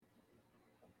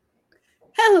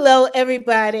Hello,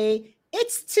 everybody.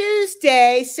 It's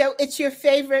Tuesday, so it's your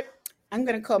favorite. I'm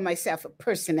going to call myself a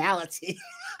personality.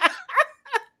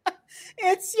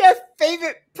 It's your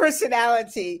favorite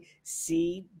personality,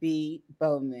 CB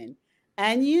Bowman.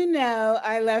 And you know,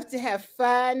 I love to have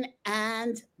fun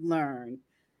and learn.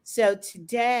 So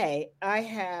today I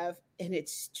have an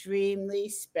extremely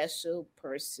special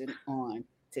person on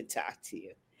to talk to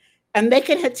you. I'm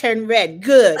making her turn red.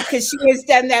 Good, because she has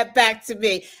done that back to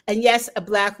me. And yes, a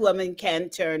black woman can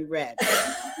turn red.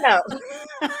 No.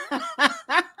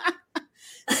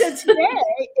 So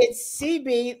today it's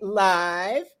CB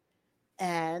Live,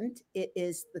 and it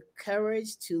is the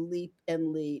courage to leap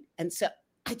and lead. And so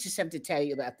I just have to tell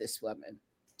you about this woman.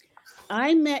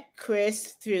 I met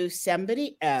Chris through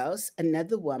somebody else,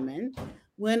 another woman,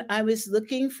 when I was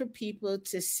looking for people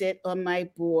to sit on my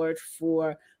board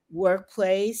for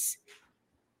workplace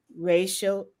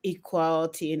racial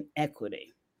equality and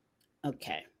equity.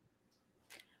 Okay.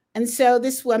 And so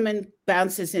this woman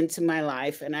bounces into my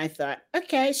life, and I thought,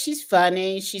 okay, she's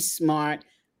funny, she's smart.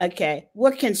 Okay,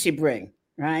 what can she bring?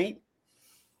 Right?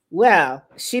 Well,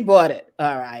 she bought it.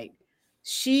 All right.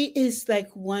 She is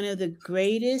like one of the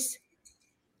greatest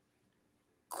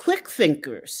quick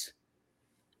thinkers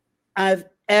I've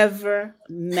ever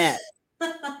met.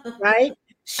 Right?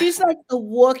 She's like a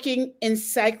walking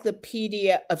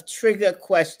encyclopedia of trigger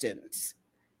questions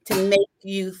to make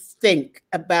you think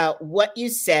about what you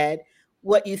said,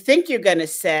 what you think you're going to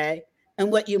say,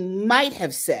 and what you might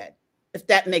have said, if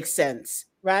that makes sense,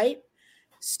 right?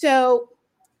 So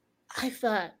I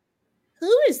thought,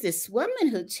 who is this woman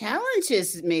who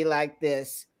challenges me like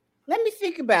this? Let me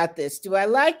think about this. Do I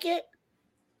like it?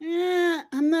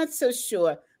 I'm not so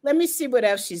sure. Let me see what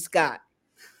else she's got.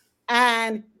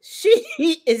 And she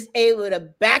is able to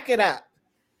back it up.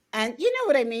 And you know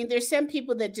what I mean? There's some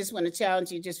people that just want to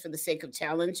challenge you just for the sake of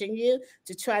challenging you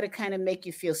to try to kind of make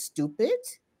you feel stupid.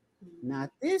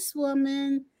 Not this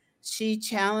woman. She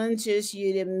challenges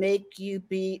you to make you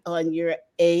be on your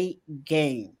A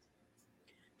game.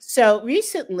 So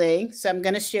recently, so I'm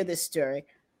going to share this story.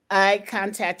 I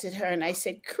contacted her and I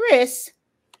said, Chris,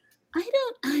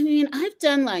 I've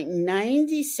done like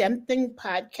 90 something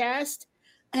podcasts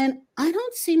and I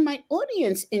don't see my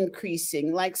audience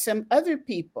increasing like some other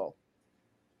people.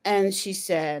 And she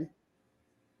said,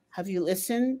 have you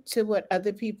listened to what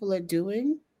other people are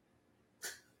doing?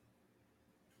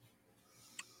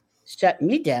 Shut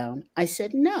me down. I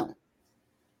said, no.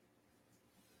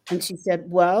 And she said,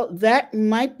 well, that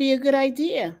might be a good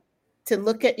idea to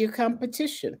look at your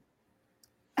competition.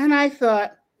 And I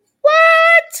thought,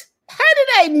 what? How did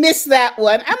I miss that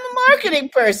one? I'm a marketing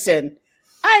person.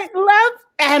 I love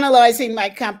analyzing my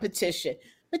competition.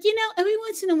 But you know, every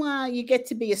once in a while, you get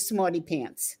to be a smarty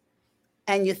pants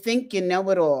and you think you know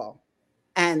it all.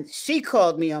 And she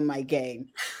called me on my game.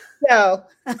 So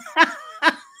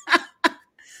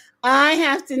I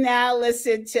have to now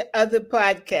listen to other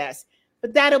podcasts,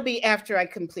 but that'll be after I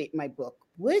complete my book,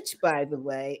 which, by the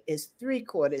way, is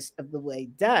three-quarters of the way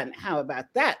done. How about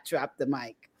that? Drop the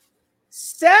mic.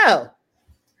 So,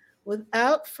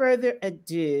 without further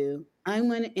ado, I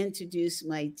want to introduce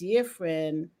my dear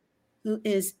friend who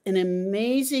is an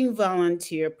amazing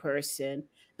volunteer person.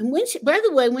 And by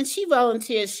the way, when she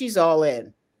volunteers, she's all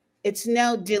in. It's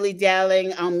no dilly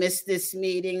dallying. I'll miss this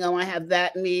meeting. Oh, I have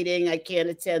that meeting. I can't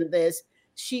attend this.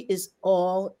 She is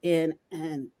all in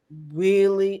and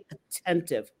really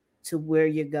attentive to where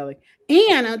you're going.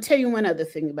 And I'll tell you one other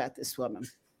thing about this woman.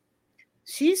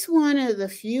 She's one of the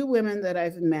few women that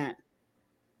I've met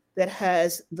that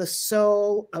has the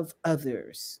soul of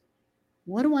others.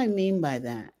 What do I mean by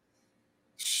that?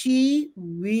 She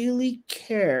really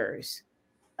cares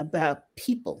about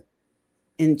people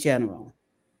in general.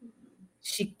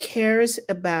 She cares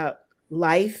about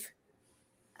life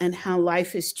and how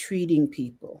life is treating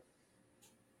people.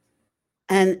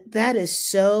 And that is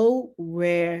so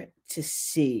rare to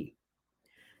see.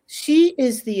 She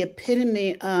is the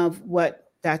epitome of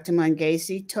what Dr.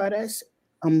 Mangesi taught us,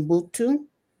 Ubuntu.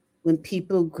 When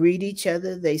people greet each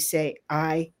other, they say,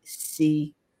 I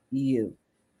see you.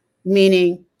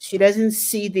 Meaning she doesn't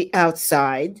see the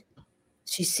outside,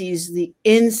 she sees the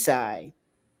inside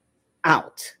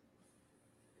out.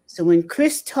 So when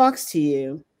Chris talks to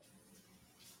you,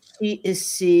 she is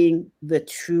seeing the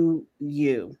true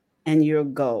you and your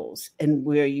goals and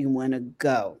where you want to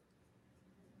go.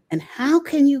 And how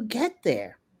can you get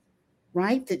there,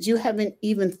 right? That you haven't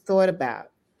even thought about.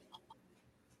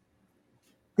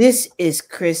 This is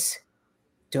Chris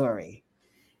Dory.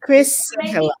 Chris,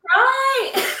 Make hello.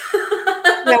 me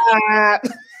cry.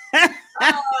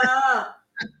 Stop.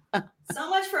 Oh, so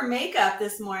much for for makeup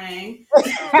this morning.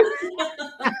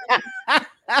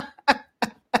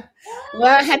 Well,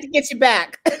 I had to get you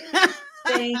back.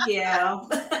 Thank you.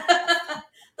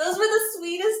 Those were the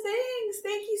sweetest things.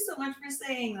 Thank you so much for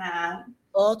saying that.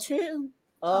 All true.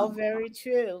 All very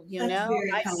true. You That's know,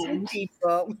 very I kind. see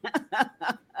people.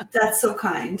 That's so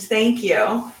kind. Thank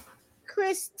you.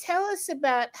 Chris, tell us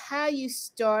about how you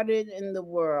started in the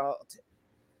world.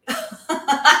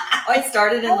 I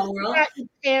started in the world.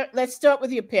 Let's start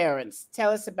with your parents.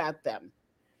 Tell us about them.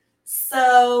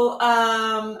 So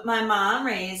my mom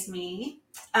raised me.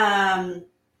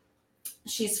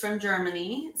 She's from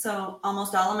Germany. So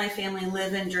almost all of my family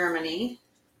live in Germany.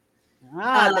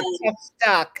 The tough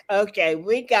stock. Okay,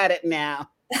 we got it now.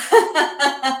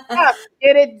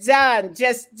 Get it done.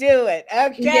 Just do it.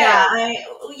 Okay. Yeah,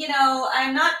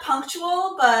 I'm not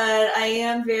punctual, but I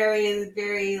am very,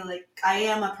 very I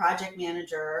am a project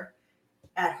manager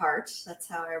at heart. That's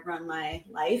how I run my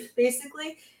life,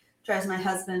 basically. Drives my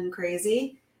husband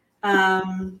crazy.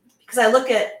 Because I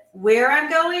look at where I'm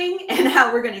going and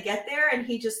how we're going to get there, and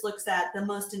he just looks at the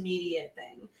most immediate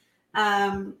thing.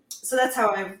 So that's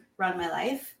how I run my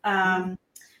life.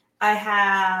 I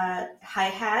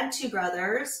had two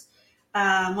brothers.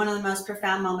 One of the most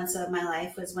profound moments of my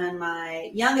life was when my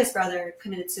youngest brother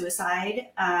committed suicide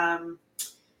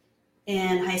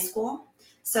in high school.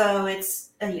 So it's,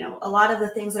 a lot of the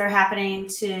things that are happening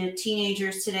to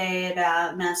teenagers today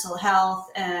about mental health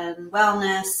and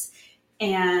wellness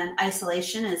and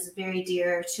isolation is very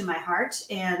dear to my heart.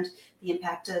 And the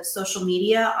impact of social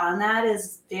media on that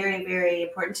is very, very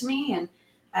important to me. And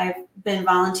I've been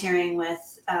volunteering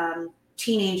with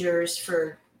teenagers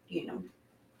for,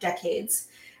 decades.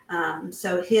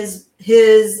 So his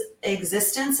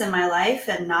existence in my life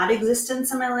and not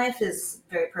existence in my life is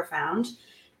very profound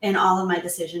in all of my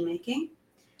decision making.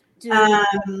 Do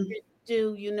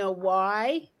you know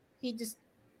why he just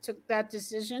took that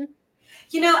decision?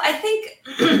 I think,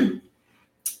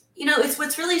 it's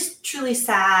what's really truly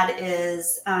sad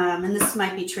is, and this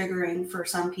might be triggering for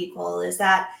some people, is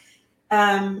that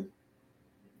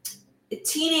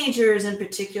teenagers in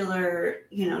particular,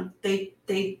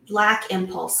 they lack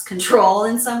impulse control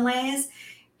in some ways.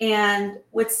 And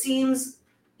what seems,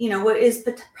 what is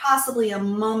possibly a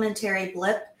momentary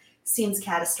blip seems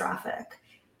catastrophic.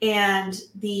 And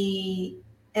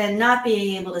not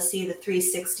being able to see the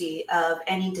 360 of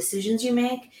any decisions you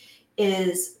make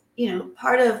is,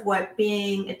 part of what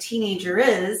being a teenager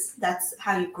is. That's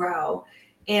how you grow.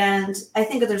 And I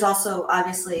think that there's also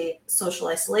obviously social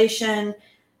isolation,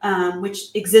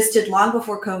 which existed long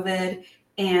before COVID,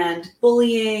 and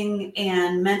bullying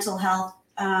and mental health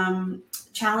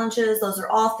challenges. Those are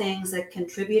all things that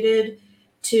contributed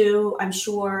to, I'm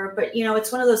sure, but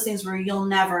it's one of those things where you'll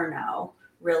never know,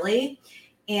 really.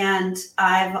 And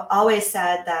I've always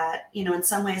said that, in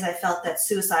some ways I felt that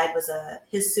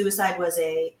his suicide was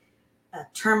a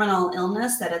terminal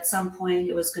illness, that at some point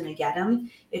it was going to get him.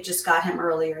 It just got him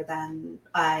earlier than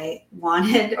I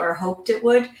wanted or hoped it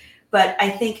would. But I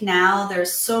think now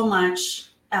there's so much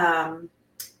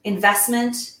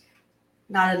investment,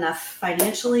 not enough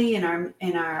financially in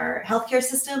our healthcare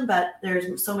system, but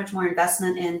there's so much more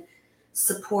investment in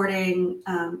supporting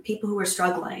people who are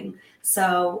struggling.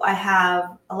 So I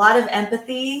have a lot of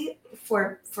empathy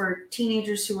for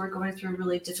teenagers who are going through a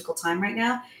really difficult time right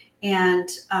now, and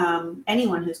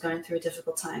anyone who's going through a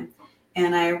difficult time.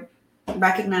 And I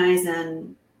recognize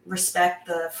and respect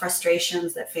the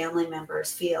frustrations that family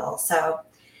members feel. So,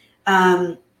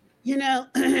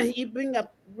 you bring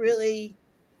up really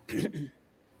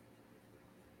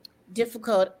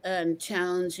difficult and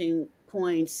challenging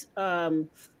points.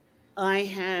 I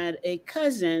had a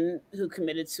cousin who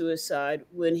committed suicide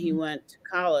when he went to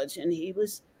college, and he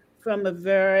was from a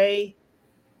very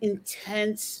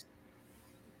intensely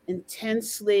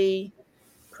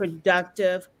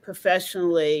productive,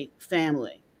 professionally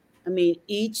family. I mean,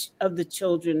 each of the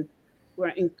children were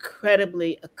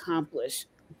incredibly accomplished,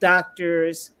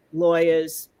 doctors,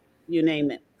 lawyers, you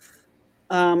name it.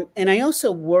 And I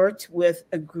also worked with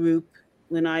a group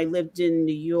when I lived in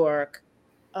New York,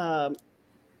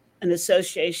 an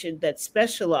association that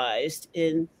specialized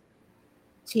in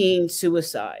teen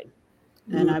suicide.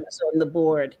 And I was on the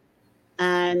board.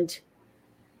 And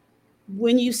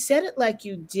when you said it like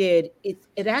you did,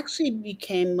 it actually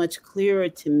became much clearer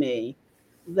to me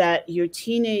that your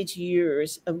teenage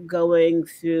years of going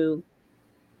through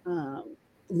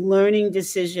learning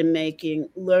decision making,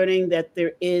 learning that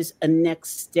there is a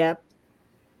next step,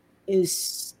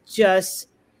 is just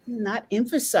not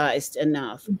emphasized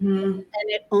enough. And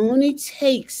it only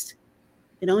takes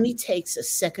a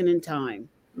second in time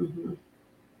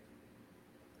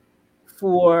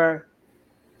for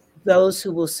those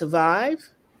who will survive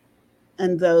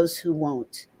and those who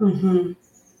won't. Mm-hmm.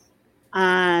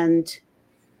 And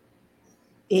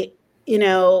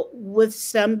with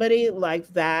somebody like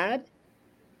that,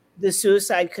 the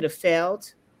suicide could have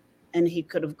failed and he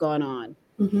could have gone on.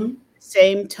 Mm-hmm.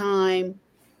 Same time,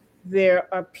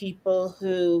 there are people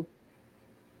who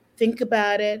think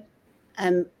about it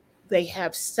and they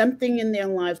have something in their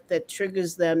life that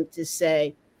triggers them to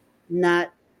say,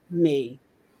 not me,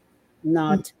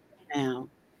 not now.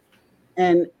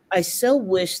 And I so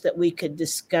wish that we could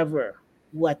discover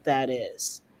what that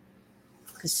is,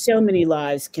 because so many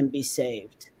lives can be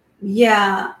saved.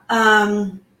 Yeah.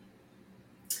 I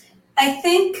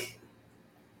think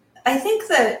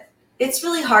that it's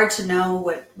really hard to know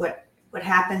what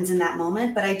happens in that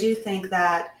moment, but I do think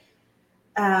that,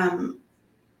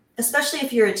 especially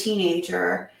if you're a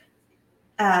teenager,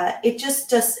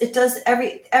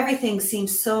 everything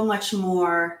seems so much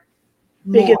more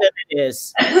Bigger than it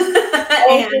is.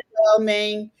 and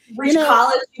Overwhelming. which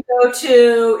college you go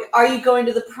to? Are you going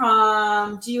to the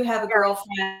prom? Do you have a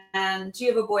girlfriend? Do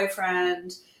you have a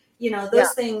boyfriend?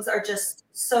 Those things are just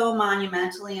so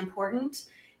monumentally important.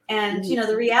 And,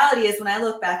 the reality is when I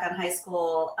look back on high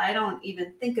school, I don't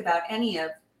even think about any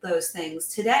of those things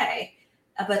today,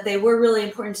 but they were really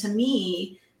important to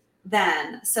me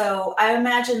then. So I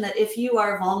imagine that if you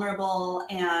are vulnerable,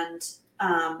 and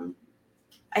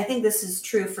I think this is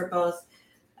true for both,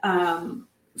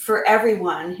 for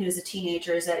everyone who's a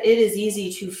teenager, is that it is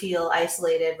easy to feel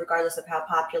isolated regardless of how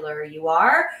popular you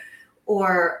are,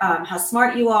 or how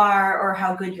smart you are, or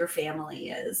how good your family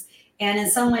is. And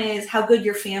in some ways, how good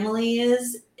your family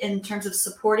is in terms of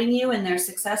supporting you and their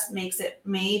success may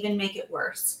even make it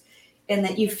worse, and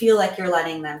that you feel like you're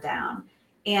letting them down.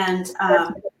 And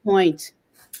that's the point.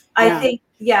 I think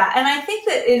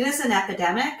that it is an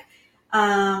epidemic.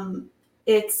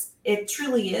 It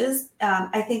truly is.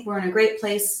 I think we're in a great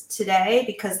place today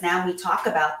because now we talk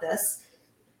about this.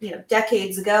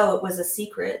 Decades ago, it was a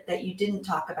secret that you didn't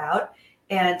talk about.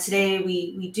 And today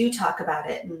we do talk about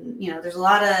it. And, there's a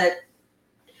lot of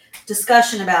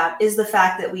discussion about is the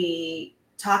fact that we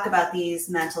talk about these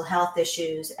mental health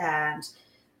issues and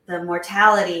the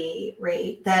mortality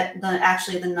rate, that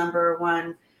actually the number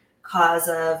one cause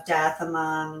of death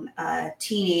among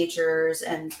teenagers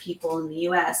and people in the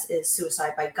U.S. is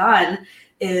suicide by gun.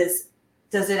 Does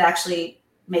it actually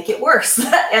make it worse?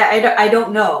 I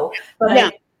don't know,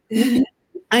 but yeah.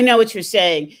 I know what you're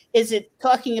saying. Is it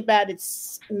talking about it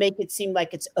make it seem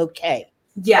like it's okay?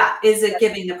 Yeah. Is it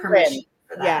giving the permission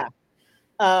for that?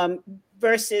 Yeah.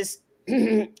 Versus,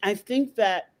 I think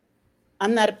that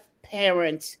I'm not a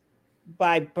parent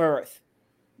by birth,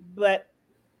 but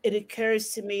it occurs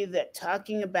to me that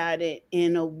talking about it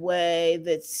in a way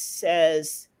that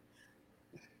says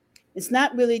it's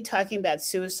not really talking about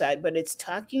suicide, but it's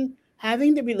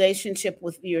having the relationship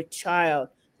with your child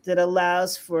that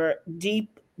allows for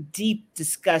deep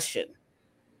discussion,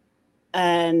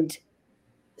 and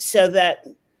so that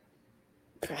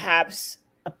perhaps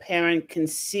a parent can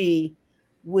see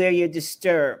where you're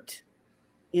disturbed,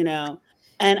 and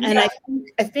I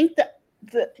think that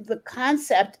the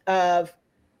concept of,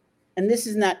 and this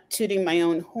is not tooting my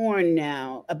own horn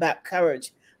now about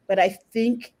courage, but I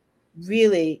think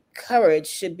really courage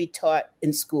should be taught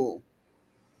in school.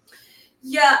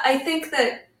 Yeah, I think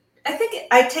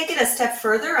I take it a step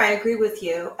further. I agree with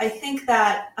you. I think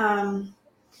that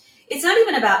it's not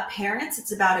even about parents.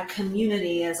 It's about a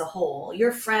community as a whole.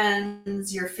 Your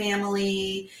friends, your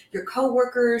family, your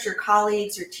coworkers, your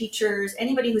colleagues, your teachers,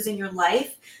 anybody who's in your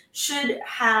life should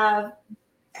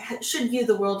view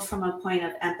the world from a point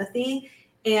of empathy.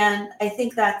 And I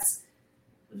think that's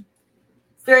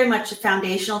very much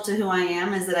foundational to who I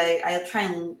am, is that I try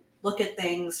and look at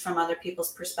things from other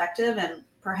people's perspective, and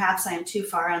perhaps I am too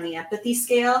far on the empathy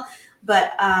scale,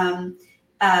 but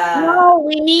no,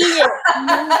 we need it.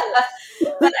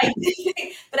 but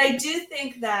I do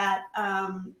think that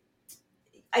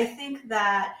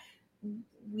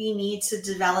we need to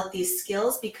develop these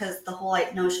skills, because the whole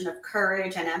notion of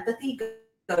courage and empathy go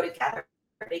together,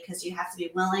 because you have to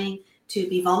be willing to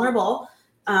be vulnerable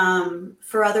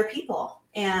for other people.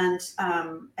 And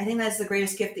I think that's the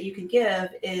greatest gift that you can give,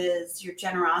 is your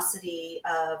generosity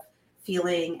of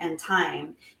feeling and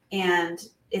time. And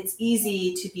it's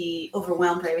easy to be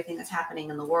overwhelmed by everything that's happening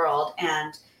in the world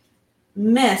and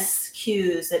miss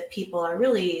cues that people are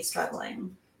really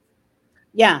struggling.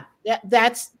 Yeah,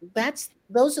 that's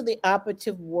those are the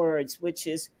operative words, which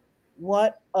is,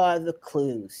 what are the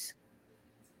clues?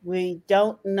 We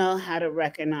don't know how to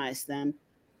recognize them.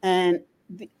 And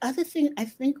the other thing I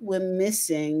think we're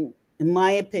missing, in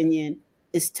my opinion,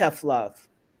 is tough love,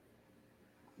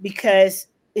 because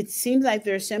it seems like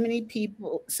there are so many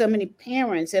people, so many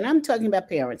parents, and I'm talking about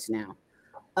parents now,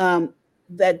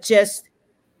 that just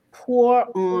pour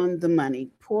on the money,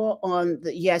 pour on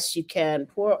the yes, you can,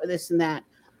 pour this and that.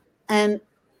 And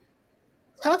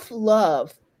tough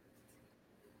love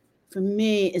for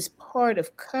me is part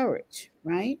of courage,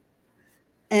 right?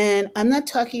 And I'm not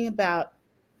talking about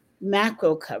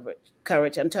macro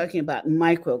courage. I'm talking about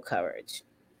micro courage.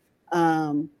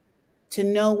 Um, to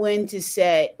know when to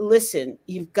say, listen,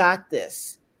 you've got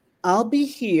this. I'll be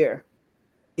here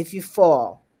if you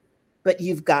fall, but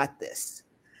you've got this.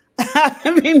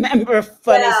 I remember a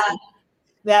funny Yeah.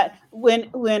 that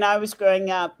when I was growing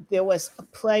up, there was a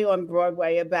play on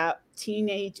Broadway about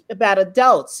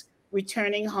adults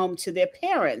returning home to their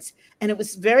parents, and it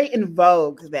was very in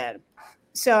vogue then.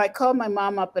 So I called my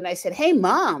mom up and I said, "Hey,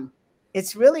 mom,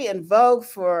 it's really in vogue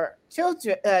for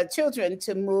children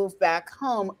to move back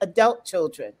home, adult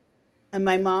children." And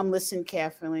my mom listened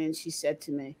carefully and she said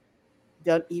to me,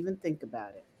 "Don't even think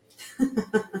about it."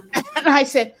 And I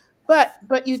said,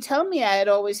 but you tell me I'd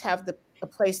always have a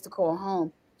place to call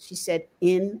home. She said,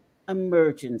 "In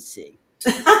emergency."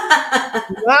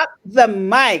 Drop the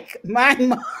mic. My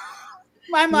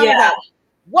mom was Yeah. like,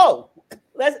 "Whoa,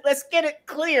 let's get it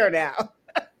clear now.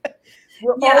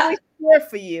 We're Yeah. always here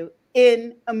for you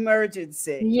in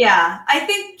emergency." Yeah. I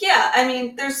think, yeah, I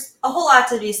mean, there's a whole lot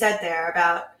to be said there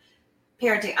about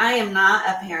parenting. I am not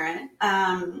a parent,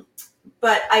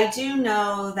 but I do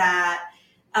know that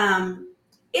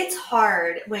it's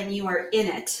hard when you are in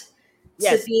it to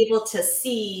Yes. be able to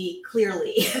see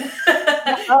clearly,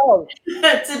 Oh,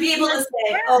 to be able to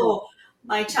say, oh,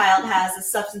 my child has a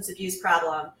substance abuse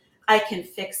problem. I can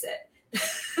fix it.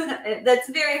 That's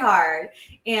very hard.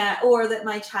 Or that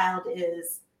my child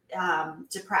is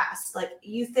depressed. Like,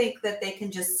 you think that they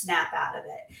can just snap out of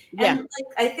it. yeah. And like,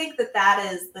 I think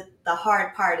that is the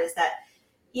hard part, is that,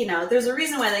 there's a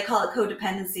reason why they call it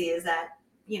codependency, is that,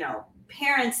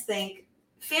 parents think,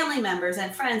 family members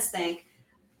and friends think,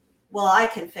 well, I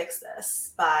can fix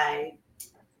this by,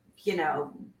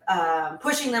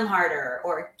 pushing them harder,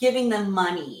 or giving them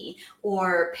money,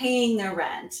 or paying their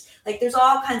rent. Like, there's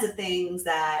all kinds of things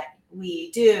that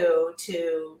we do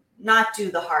to not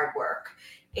do the hard work.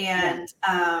 And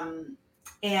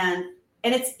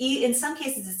it's in some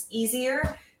cases it's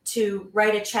easier to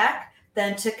write a check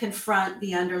than to confront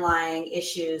the underlying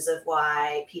issues of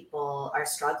why people are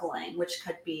struggling, which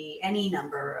could be any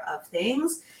number of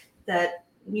things that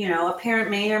a parent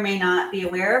may or may not be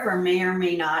aware of, or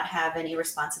may not have any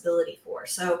responsibility for.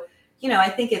 So, I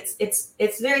think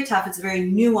it's very tough. It's a very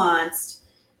nuanced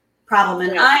problem,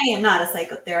 and I am not a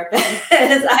psychotherapist.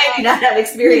 I do not have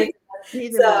experience.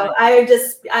 So I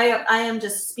am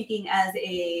just speaking as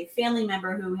a family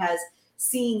member who has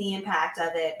seen the impact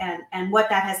of it and what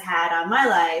that has had on my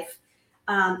life.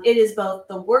 It is both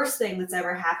the worst thing that's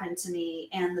ever happened to me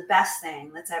and the best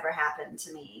thing that's ever happened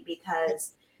to me,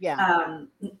 because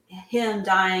him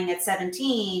dying at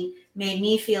 17 made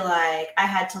me feel like I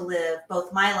had to live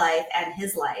both my life and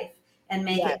his life and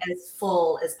make it as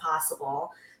full as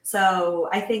possible. So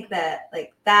I think that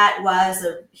that was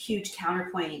a huge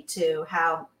counterpoint to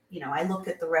how, I look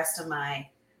at the rest of my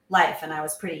life, and I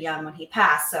was pretty young when he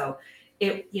passed. So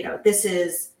this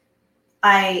is,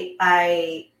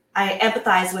 I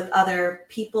empathize with other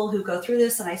people who go through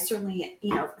this, and I certainly,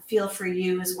 feel for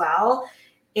you as well.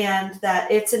 And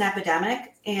that it's an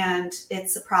epidemic, and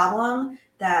it's a problem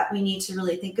that we need to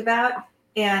really think about.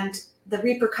 And the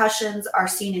repercussions are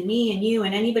seen in me and you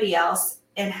and anybody else,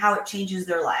 and how it changes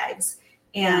their lives.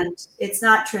 And it's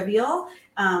not trivial.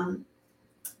 And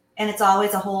it's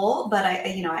always a whole, but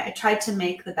I tried to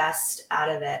make the best out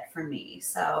of it for me.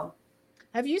 So.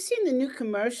 Have you seen the new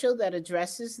commercial that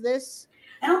addresses this?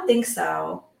 I don't think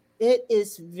so. It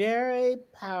is very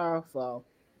powerful.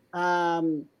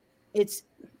 It's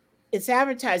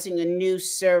advertising a new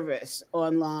service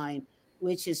online,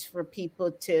 which is for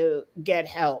people to get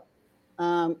help.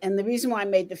 And the reason why I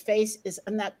made the face is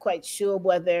I'm not quite sure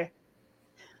whether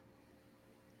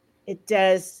it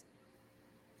does.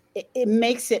 It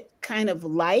makes it kind of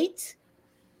light,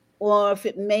 or if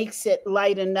it makes it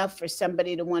light enough for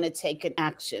somebody to want to take an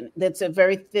action. That's a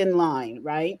very thin line,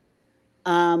 right?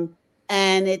 And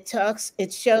it shows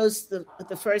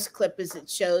the first clip is it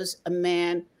shows a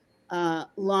man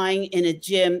lying in a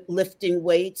gym lifting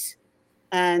weights,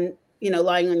 and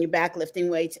lying on your back lifting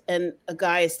weights, and a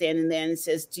guy is standing there and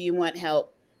says, "Do you want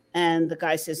help?" And the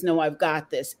guy says, "No, I've got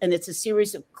this." And it's a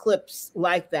series of clips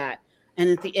like that. And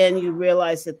at the end, you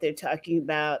realize that they're talking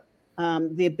about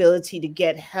the ability to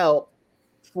get help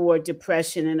for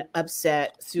depression and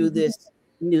upset through this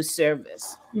new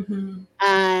service. Mm-hmm.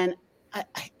 And,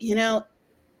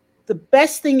 the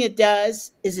best thing it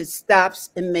does is it stops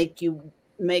and make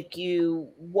you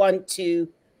want to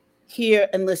hear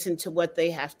and listen to what they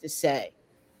have to say.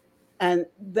 And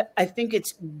I think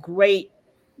it's great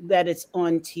that it's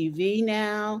on TV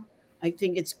now. I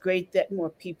think it's great that more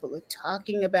people are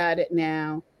talking about it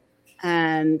now.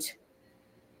 And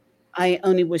I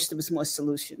only wish there was more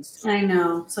solutions. I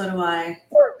know. So do I.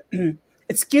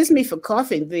 Excuse me for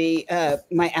coughing.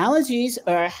 My allergies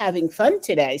are having fun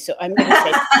today, so I'm going to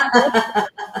say,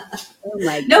 "Oh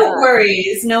my No God!"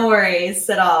 worries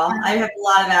at all. I have a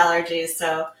lot of allergies,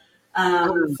 so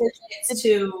fortunately, it's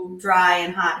too dry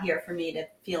and hot here for me to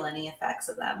feel any effects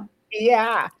of them.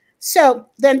 Yeah. So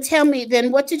then, tell me,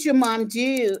 then, what did your mom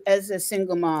do as a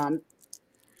single mom?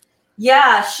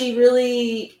 Yeah, she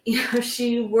really,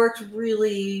 she worked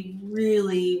really,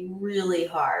 really, really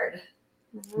hard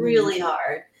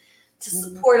to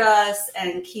support us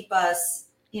and keep us,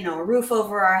 a roof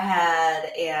over our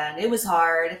head. And it was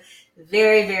hard,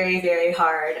 very, very, very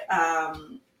hard.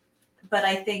 But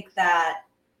I think that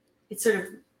it sort of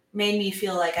made me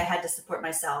feel like I had to support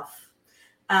myself.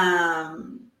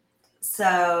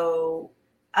 So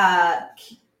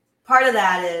part of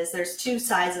that is there's two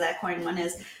sides of that coin. One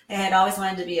is I had always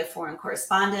wanted to be a foreign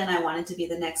correspondent. I wanted to be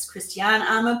the next Christiane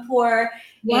Amanpour.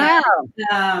 Wow.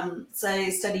 And, so I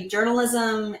studied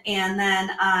journalism, and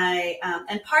then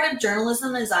and part of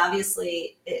journalism is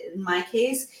obviously, in my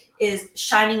case, is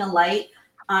shining a light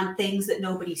on things that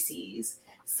nobody sees.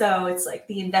 So it's like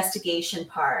the investigation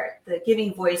part, the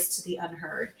giving voice to the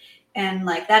unheard. And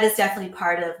like that is definitely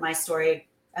part of my story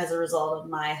as a result of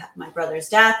my brother's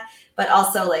death, but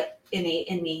also like in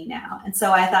me now. And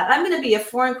so I thought, I'm going to be a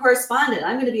foreign correspondent.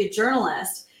 I'm going to be a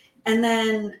journalist. And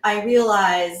then I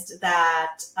realized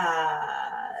that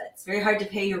it's very hard to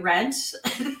pay your rent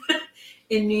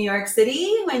in New York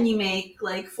City when you make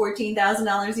like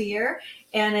 $14,000 a year.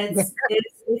 And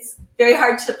it's very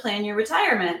hard to plan your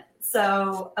retirement.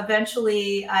 So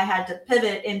eventually I had to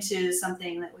pivot into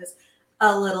something that was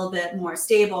a little bit more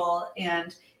stable.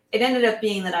 And it ended up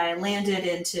being that I landed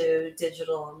into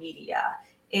digital media.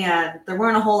 And there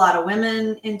weren't a whole lot of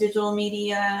women in digital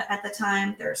media at the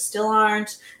time. There still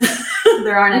aren't.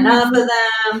 There aren't enough of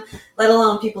them, let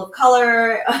alone people of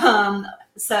color.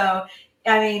 So,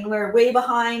 I mean, we're way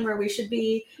behind where we should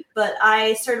be. But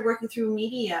I started working through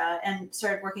media and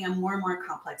started working on more and more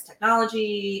complex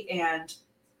technology, and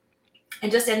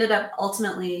just ended up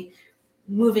ultimately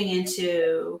moving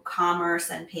into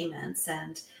commerce and payments.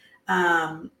 And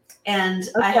I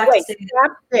have to say,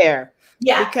 stop there.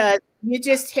 Yeah. Because you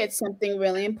just hit something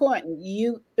really important.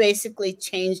 You basically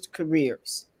changed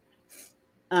careers.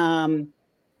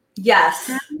 Yes.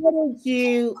 How did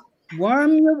you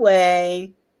worm your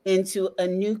way into a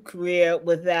new career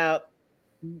without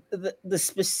the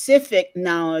specific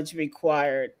knowledge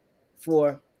required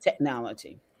for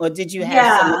technology? Or did you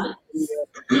have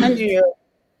some under your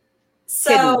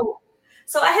So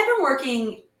I had been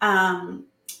working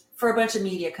for a bunch of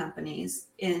media companies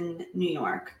in New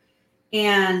York.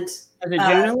 And as a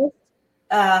journalist?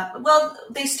 Well,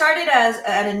 they started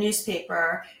at a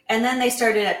newspaper, and then they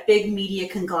started at big media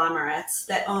conglomerates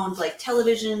that owned like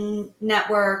television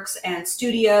networks and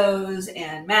studios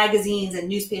and magazines and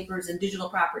newspapers and digital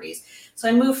properties. So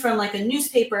I moved from like a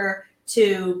newspaper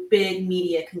to big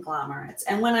media conglomerates.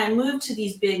 And when I moved to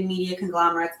these big media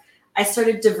conglomerates, I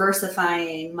started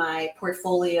diversifying my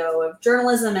portfolio of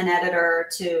journalism and editor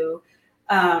to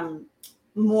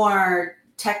more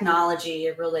technology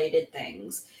related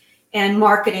things and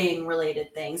marketing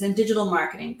related things and digital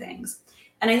marketing things.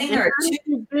 And I think there are two. Did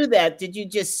you do that? Did you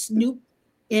just snoop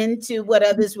into what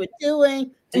others were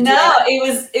doing? No, it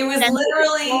was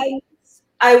literally,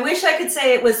 I wish I could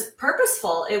say it was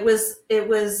purposeful. It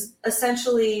was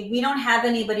essentially, we don't have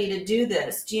anybody to do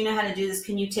this. Do you know how to do this?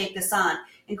 Can you take this on?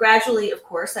 And gradually, of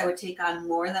course, I would take on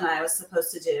more than I was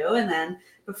supposed to do. And then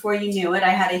before you knew it, I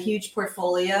had a huge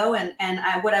portfolio.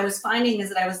 And what I was finding is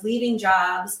that I was leaving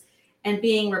jobs and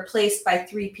being replaced by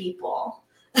 3 people.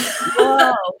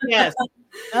 Oh, yes.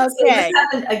 Okay. So this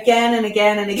happened again and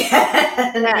again and again.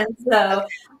 Yeah.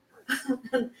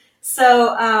 And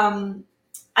so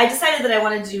I decided that I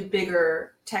wanted to do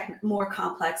bigger, more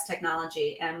complex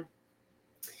technology. And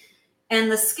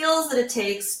the skills that it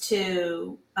takes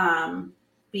to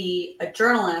be a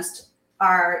journalist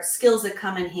are skills that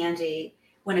come in handy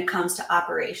when it comes to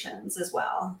operations as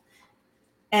well.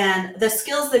 And the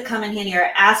skills that come in handy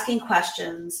are asking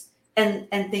questions and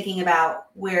thinking about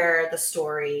where the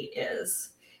story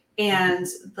is. And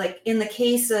like in the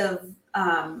case of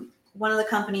one of the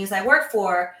companies I worked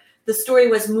for, the story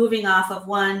was moving off of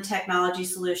one technology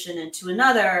solution into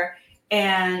another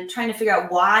and trying to figure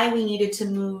out why we needed to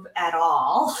move at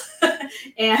all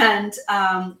and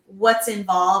what's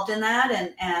involved in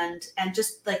that and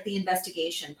just like the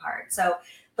investigation part. So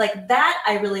like that,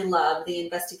 I really love the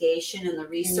investigation and the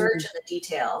research and the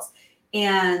details.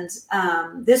 And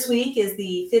this week is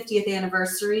the 50th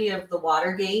anniversary of the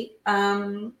Watergate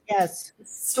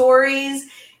stories,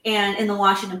 and in the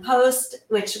Washington Post,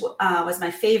 which was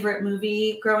my favorite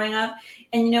movie growing up.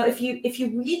 And, you know, if you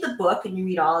read the book, and you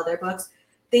read all of their books,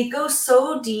 they go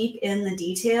so deep in the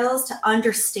details to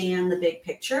understand the big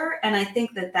picture. And I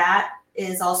think that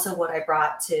is also what I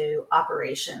brought to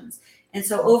operations. And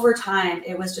so over time,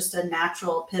 it was just a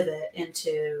natural pivot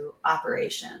into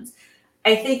operations.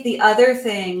 I think the other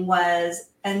thing was,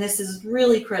 and this is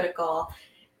really critical,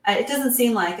 it doesn't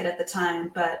seem like it at the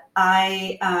time, but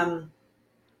I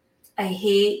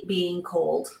hate being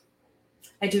cold.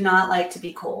 I do not like to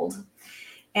be cold.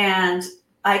 And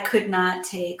I could not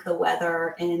take the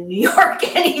weather in New York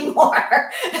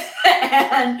anymore.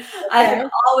 And I had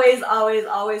always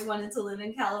wanted to live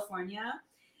in California.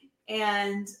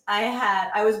 And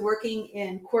I was working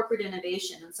in corporate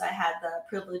innovation. And so I had the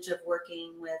privilege of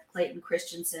working with Clayton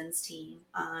Christensen's team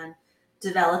on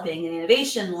developing an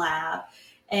innovation lab.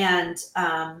 And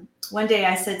one day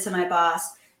I said to my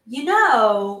boss, you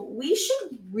know, we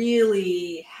should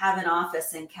really have an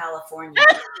office in California.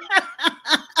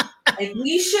 Like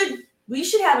we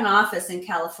should have an office in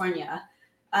California.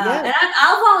 And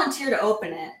I'll volunteer to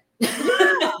open it.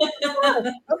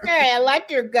 Okay, I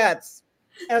like your guts.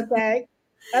 Okay.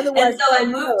 Otherwise, and so I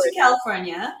moved to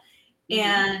California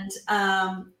and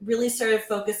really started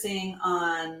focusing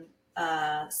on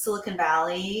Silicon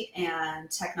Valley and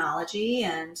technology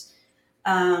and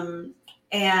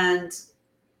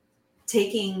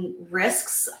taking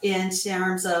risks in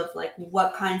terms of like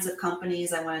what kinds of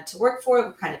companies I wanted to work for,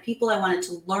 what kind of people I wanted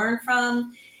to learn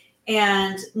from.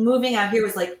 And moving out here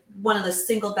was like one of the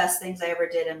single best things I ever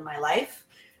did in my life.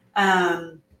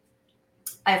 I,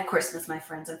 of course, miss my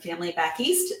friends and family back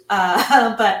east,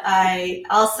 but I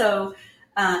also,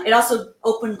 it also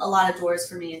opened a lot of doors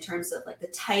for me in terms of like the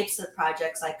types of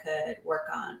projects I could work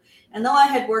on. And though I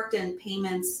had worked in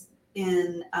payments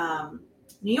in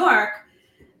New York,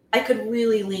 I could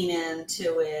really lean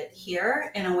into it here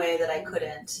in a way that I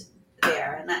couldn't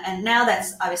there. And now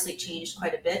that's obviously changed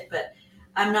quite a bit, but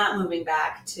I'm not moving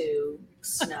back to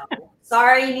snow.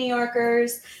 Sorry, New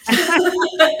Yorkers.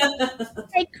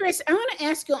 Hey, Chris, I want to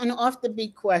ask you an off the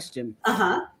beat question.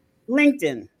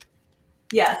 LinkedIn.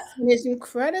 Yes. It is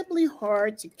incredibly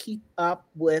hard to keep up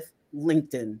with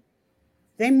LinkedIn.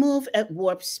 They move at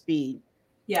warp speed.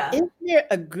 Yeah. Is there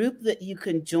a group that you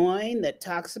can join that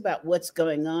talks about what's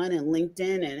going on in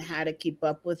LinkedIn and how to keep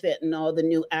up with it and all the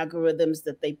new algorithms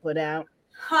that they put out?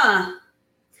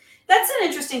 That's an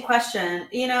interesting question.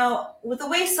 You know, with the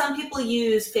way some people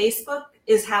use Facebook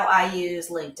is how I use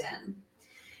LinkedIn.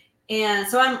 And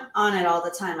so I'm on it all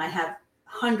the time. I have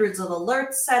hundreds of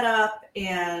alerts set up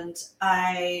and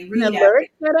I read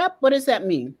alert set up? What does that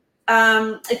mean?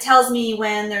 It tells me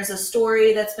when there's a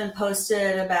story that's been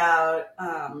posted about,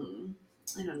 I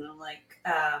don't know, like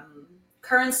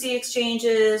currency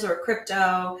exchanges or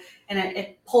crypto, and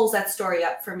it pulls that story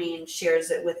up for me and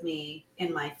shares it with me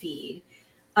in my feed.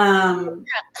 So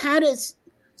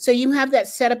you have that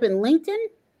set up in LinkedIn?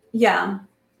 Yeah.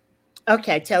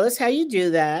 Okay, tell us how you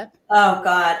do that. Oh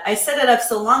God, I set it up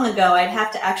so long ago. I'd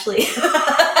have to actually,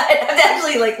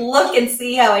 like look and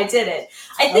see how I did it.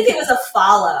 I think it was a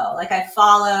follow. Like I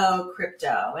follow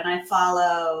crypto and I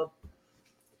follow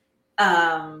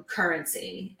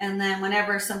currency, and then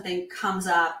whenever something comes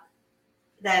up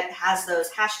that has those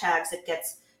hashtags, it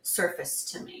gets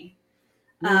surfaced to me.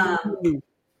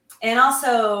 And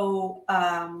also,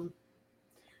 I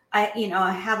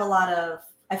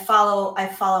follow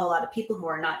a lot of people who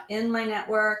are not in my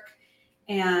network,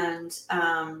 and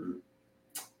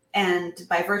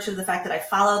by virtue of the fact that I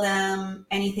follow them,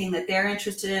 anything that they're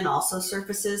interested in also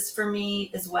surfaces for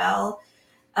me as well.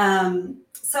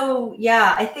 So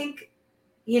yeah, I think,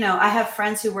 you know, I have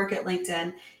friends who work at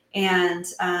LinkedIn, and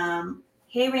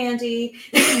hey, Randy,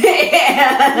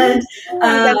 and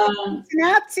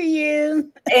out to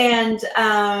you. And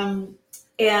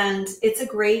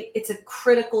it's a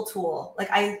critical tool. Like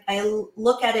I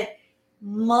look at it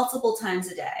multiple times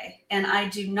a day, and I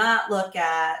do not look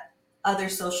at other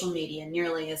social media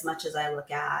nearly as much as I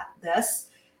look at this.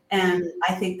 And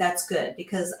I think that's good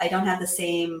because I don't have the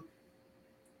same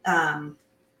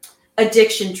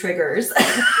addiction triggers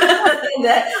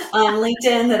that on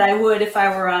LinkedIn that I would if I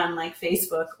were on like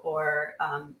Facebook or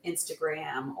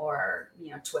Instagram or, you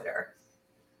know, Twitter.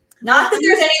 Not that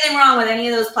there's anything wrong with any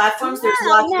of those platforms. There's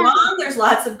lots wrong. There's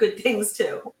lots of good things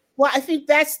too. Well, I think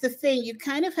that's the thing. You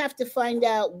kind of have to find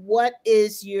out what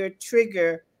is your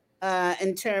trigger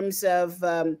in terms of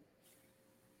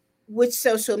which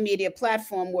social media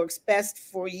platform works best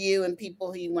for you and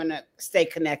people who you want to stay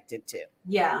connected to.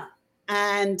 Yeah.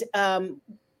 And I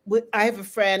have a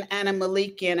friend, Anna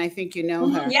Malikian. I think you know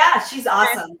her. Yeah, she's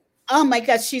awesome. And, oh my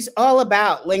God, she's all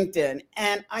about LinkedIn.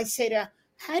 And I say to her,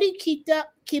 how do you keep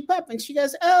up? And she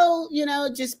goes, oh,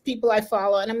 just people I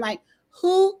follow. And I'm like,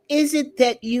 who is it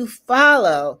that you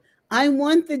follow? I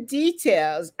want the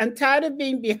details. I'm tired of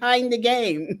being behind the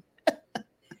game.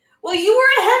 Well, you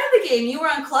were ahead of the game. You were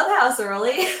on Clubhouse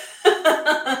early.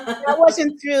 That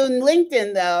wasn't through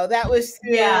LinkedIn, though. That was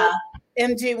through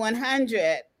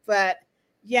MG100. But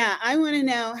yeah, I want to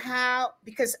know how,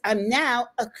 because I'm now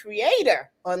a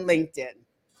creator on LinkedIn.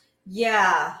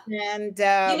 Yeah. And,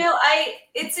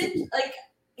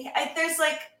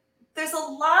 there's a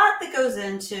lot that goes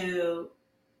into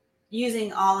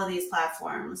using all of these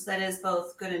platforms that is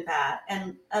both good and bad.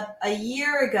 And a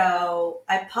year ago,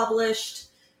 I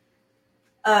published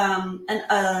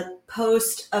a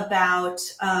post about,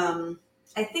 I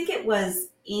think it was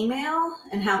email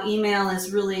and how email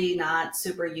is really not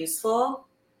super useful.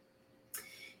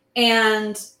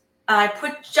 And I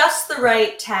put just the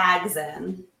right tags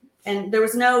in, and there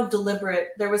was no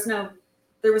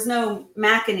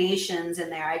machinations in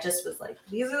there. I just was like,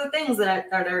 these are the things that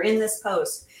are in this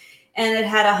post. And it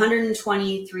had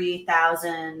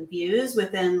 123,000 views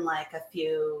within like a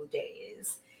few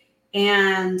days.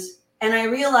 And I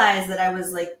realized that I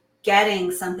was like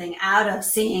getting something out of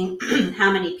seeing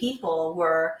how many people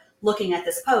were looking at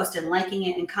this post and liking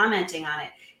it and commenting on it.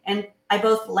 And I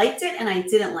both liked it and I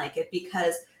didn't like it,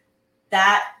 because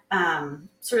that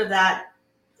sort of that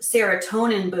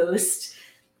serotonin boost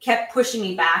kept pushing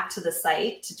me back to the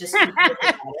site to just keep looking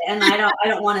at it. And I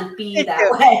don't want to be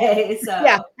that way. So,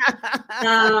 yeah.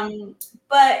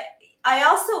 But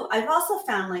I've also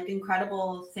found like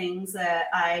incredible things that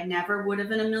I never would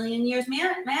have in a million years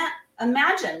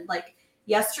imagined. Like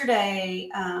yesterday,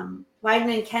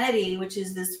 Wieden & Kennedy, which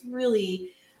is this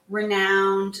really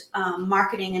renowned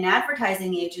marketing and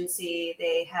advertising agency.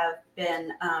 They have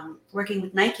been working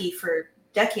with Nike for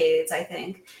decades, I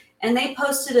think. And they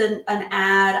posted an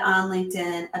ad on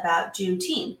LinkedIn about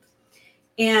Juneteenth.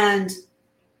 And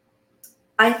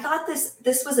I thought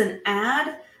this was an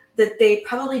ad that they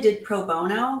probably did pro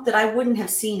bono that I wouldn't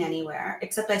have seen anywhere,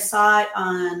 except I saw it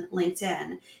on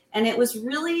LinkedIn. And it was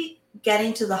really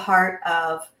getting to the heart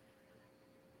of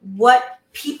what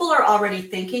people are already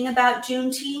thinking about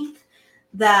Juneteenth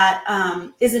that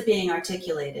isn't being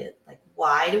articulated. Like,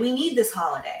 why do we need this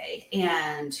holiday?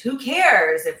 And who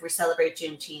cares if we celebrate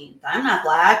Juneteenth? I'm not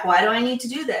Black. Why do I need to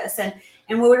do this? And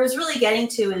what it was really getting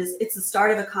to is it's the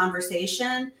start of a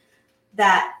conversation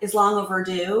that is long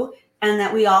overdue, and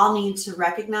that we all need to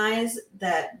recognize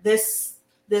that this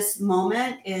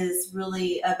moment is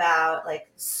really about like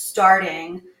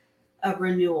starting a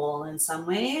renewal in some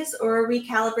ways, or a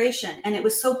recalibration. And it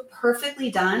was so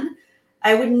perfectly done.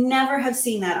 I would never have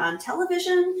seen that on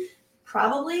television,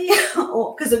 probably,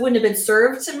 because it wouldn't have been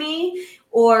served to me,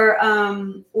 or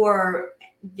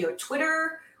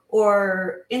Twitter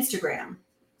or Instagram.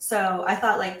 So I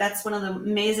thought like that's one of the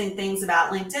amazing things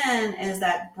about LinkedIn is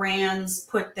that brands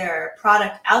put their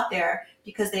product out there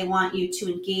because they want you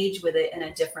to engage with it in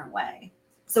a different way.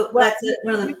 So that's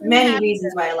one of the many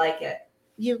reasons why I like it.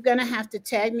 You're going to have to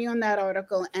tag me on that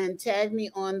article and tag me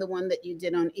on the one that you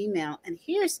did on email. And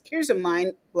here's a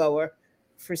mind blower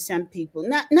for some people.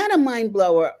 Not a mind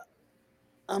blower,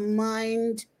 a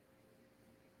mind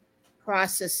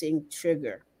processing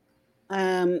trigger.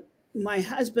 My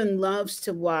husband loves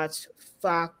to watch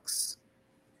Fox.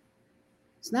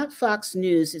 It's not Fox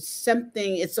News. It's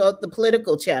something. It's all the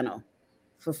political channel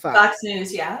for Fox. Fox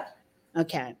News, yeah.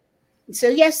 Okay. So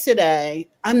yesterday,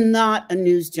 I'm not a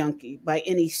news junkie by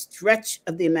any stretch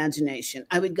of the imagination.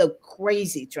 I would go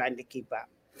crazy trying to keep up.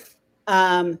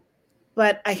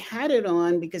 But I had it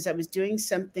on because I was doing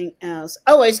something else.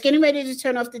 Oh, I was getting ready to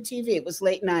turn off the TV. It was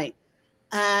late night.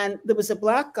 And there was a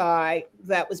Black guy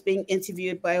that was being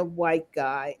interviewed by a white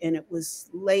guy. And it was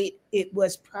late. It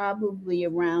was probably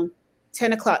around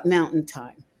 10 o'clock Mountain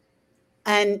Time.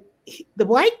 And the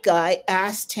white guy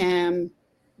asked him,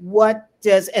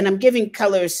 and I'm giving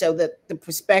colors so that the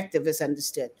perspective is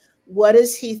understood. What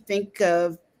does he think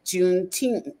of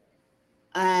Juneteenth?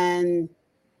 And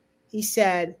he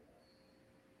said,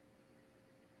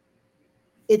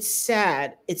 it's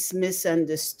sad, it's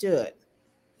misunderstood.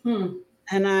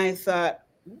 And I thought,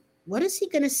 what is he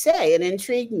going to say? It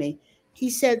intrigued me. He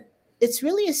said, it's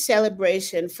really a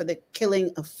celebration for the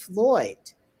killing of Floyd.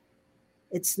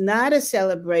 It's not a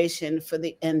celebration for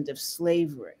the end of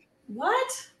slavery.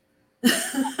 What?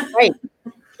 Right.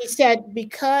 He said,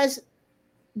 because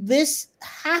this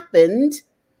happened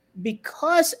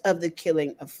because of the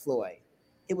killing of Floyd,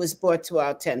 it was brought to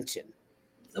our attention.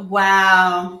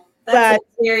 Wow. That's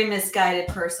a very misguided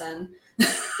person.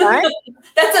 Right?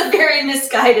 That's a very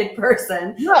misguided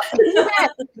person. No,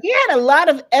 he had a lot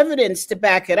of evidence to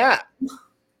back it up.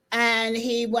 And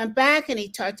he went back and he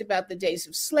talked about the days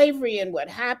of slavery and what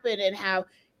happened and how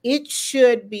it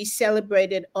should be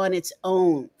celebrated on its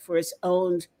own for its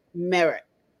own merit.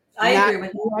 I not agree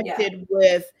with connected that.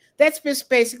 with, that's just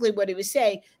basically what he was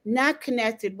saying, not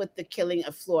connected with the killing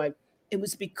of Floyd. It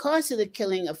was because of the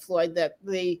killing of Floyd that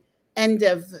the end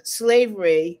of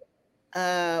slavery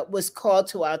was called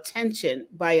to our attention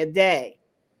by a day,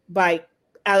 by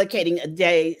allocating a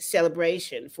day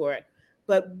celebration for it.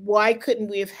 But why couldn't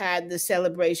we have had the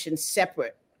celebration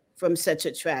separate from such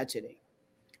a tragedy?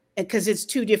 And because it's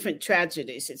two different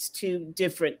tragedies, it's two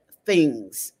different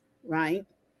things, right?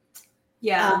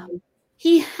 Yeah.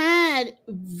 He had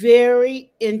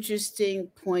very interesting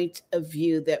point of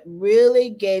view that really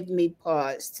gave me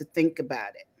pause to think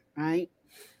about it, right?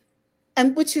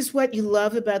 And which is what you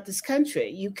love about this country.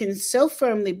 You can so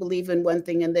firmly believe in one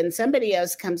thing, and then somebody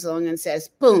else comes along and says,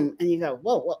 boom, and you go,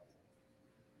 whoa, whoa.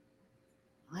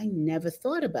 I never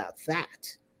thought about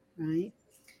that, right?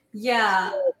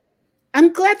 Yeah.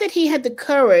 I'm glad that he had the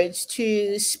courage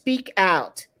to speak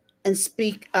out and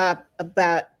speak up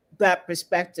about that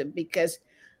perspective, because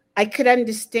I could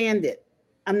understand it.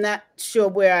 I'm not sure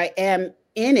where I am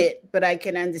in it, but I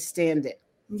can understand it.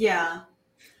 Yeah.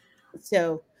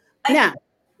 So now,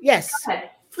 yes. Go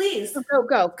ahead, please.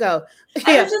 Go.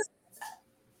 Yeah.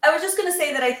 I was just going to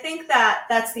say that I think that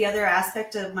that's the other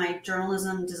aspect of my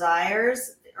journalism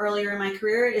desires earlier in my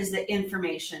career, is the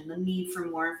information, the need for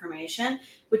more information,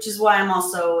 which is why I'm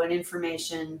also an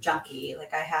information junkie.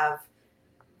 Like I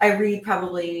read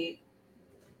probably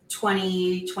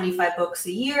 20, 25 books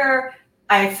a year.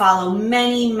 I follow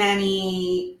many,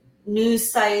 many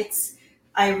news sites.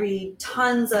 I read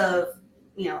tons of,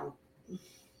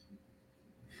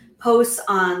 posts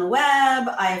on the web.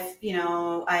 I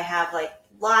have like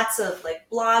lots of like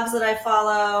blogs that I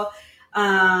follow.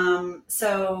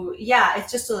 So yeah,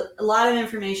 it's just a lot of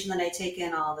information that I take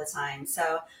in all the time.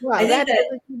 So well, I think that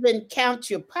doesn't even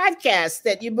count your podcast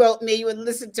that you wrote me. You would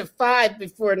listen to 5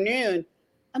 before noon.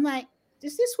 I'm like,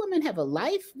 does this woman have a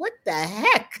life? What the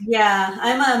heck? Yeah,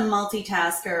 I'm a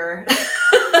multitasker.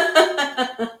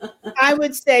 I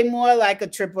would say more like a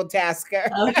triple tasker.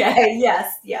 Okay.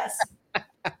 Yes.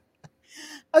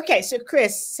 Okay, so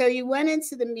Chris, so you went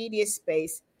into the media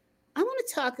space. I want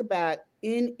to talk about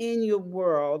in your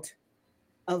world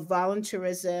of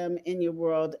volunteerism, in your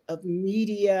world of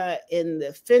media, in the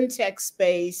fintech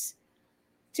space,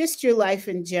 just your life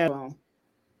in general.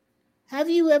 Have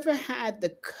you ever had the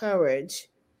courage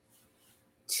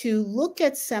to look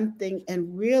at something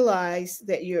and realize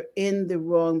that you're in the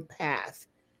wrong path,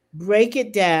 break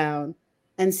it down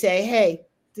and say, hey,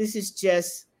 this is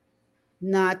just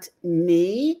not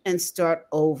me, and start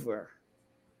over?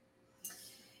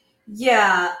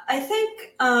 Yeah, I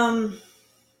think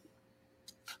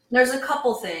there's a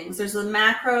couple things. There's the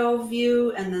macro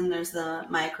view and then there's the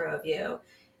micro view.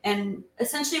 And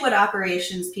essentially what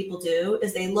operations people do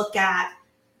is they look at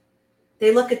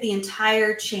the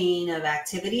entire chain of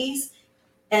activities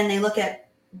and they look at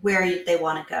where they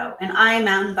want to go. And I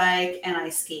mountain bike and I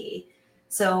ski.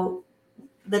 So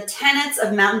the tenets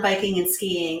of mountain biking and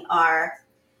skiing are,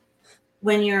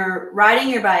 when you're riding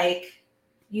your bike,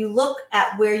 you look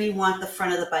at where you want the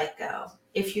front of the bike go.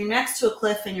 If you're next to a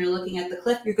cliff and you're looking at the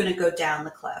cliff, you're going to go down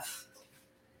the cliff.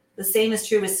 The same is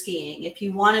true with skiing. If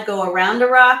you want to go around a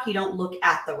rock, you don't look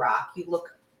at the rock. You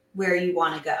look where you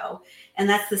want to go. And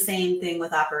that's the same thing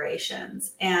with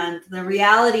operations. And the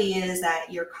reality is that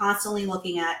you're constantly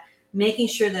looking at making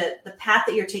sure that the path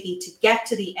that you're taking to get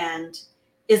to the end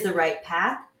is the right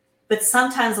path. But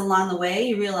sometimes along the way,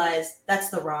 you realize that's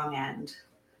the wrong end.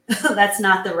 That's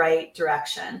not the right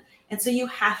direction. And so you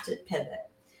have to pivot.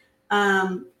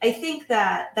 I think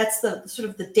that that's the sort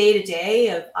of the day-to-day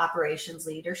of operations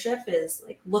leadership, is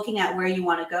like looking at where you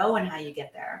want to go and how you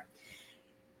get there.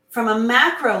 From a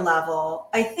macro level,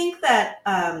 I think that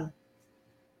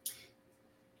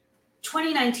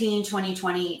 2019,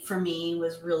 2020 for me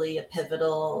was really a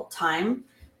pivotal time.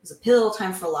 It was a pivotal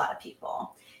time for a lot of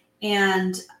people.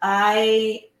 And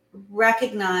I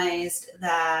recognized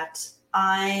that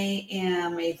I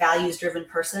am a values-driven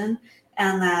person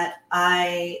and that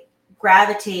I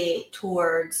gravitate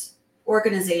towards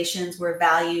organizations where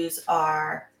values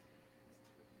are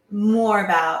more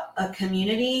about a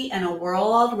community and a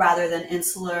world rather than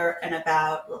insular and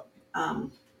about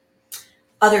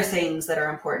other things that are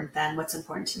important than what's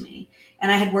important to me.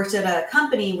 And I had worked at a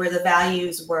company where the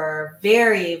values were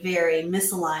very, very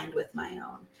misaligned with my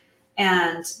own.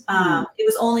 And it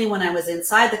was only when I was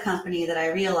inside the company that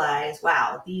I realized,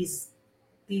 wow, these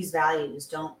values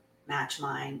don't match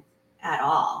mine at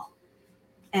all.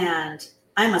 And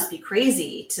I must be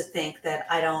crazy to think that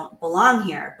I don't belong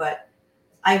here, but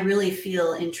I really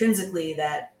feel intrinsically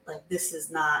that like this is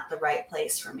not the right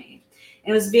place for me.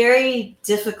 And it was very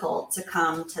difficult to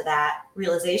come to that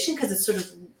realization because it's sort of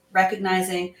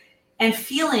recognizing and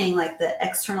feeling like the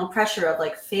external pressure of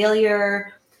like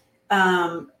failure,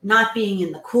 not being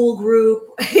in the cool group,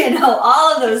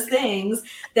 all of those things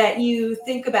that you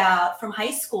think about from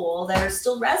high school that are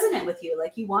still resonant with you.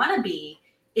 Like you want to be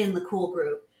in the cool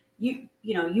group.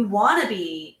 You want to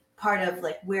be part of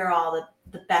like where all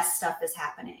the best stuff is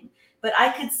happening. But I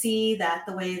could see that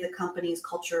the way the company's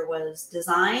culture was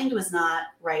designed was not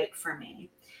right for me.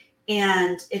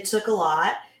 And it took a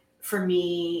lot for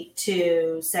me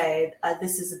to say,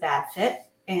 this is a bad fit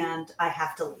and I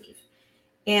have to leave.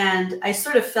 And I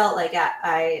sort of felt like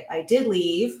I did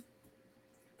leave,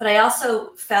 but I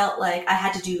also felt like I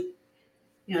had to do,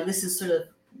 this is sort of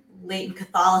latent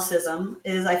Catholicism,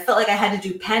 is I felt like I had to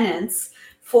do penance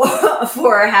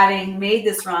for having made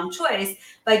this wrong choice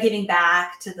by giving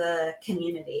back to the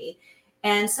community.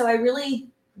 And so I really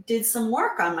did some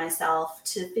work on myself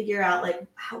to figure out like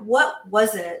what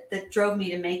was it that drove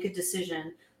me to make a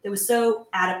decision that was so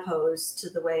adipose to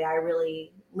the way I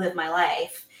really live my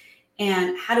life,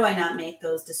 and how do I not make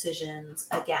those decisions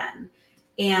again?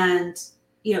 And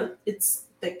it's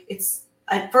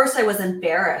at first I was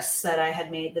embarrassed that I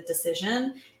had made the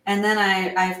decision. And then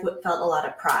I felt a lot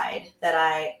of pride that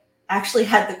I actually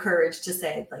had the courage to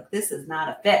say, like, this is not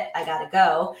a fit. I got to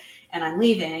go and I'm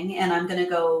leaving and I'm going to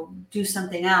go do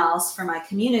something else for my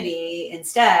community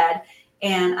instead.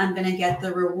 And I'm going to get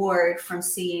the reward from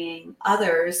seeing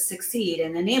others succeed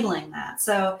and enabling that.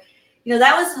 So,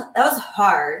 that was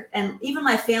hard. And even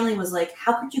my family was like,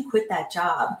 how could you quit that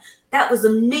job? That was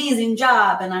an amazing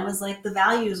job. And I was like, the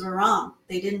values were wrong.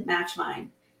 They didn't match mine.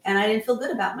 And I didn't feel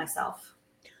good about myself.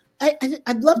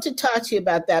 I'd love to talk to you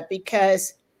about that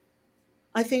because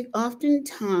I think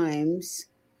oftentimes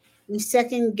we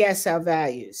second guess our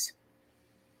values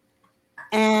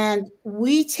and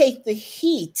we take the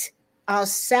heat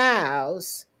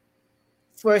ourselves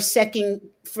for second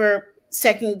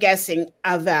guessing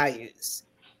our values.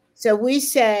 So we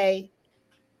say,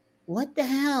 what the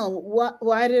hell?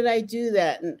 Why did I do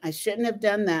that? And I shouldn't have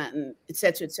done that, and et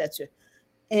cetera, et cetera.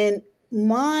 And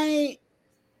my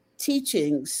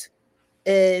teachings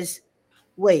is,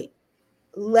 wait,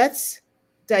 let's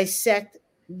dissect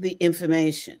the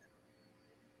information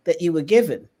that you were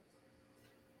given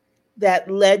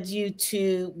that led you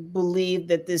to believe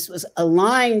that this was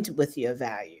aligned with your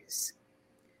values.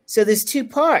 So there's two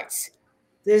parts.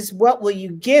 There's what were you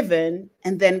given,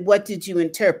 and then what did you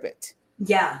interpret?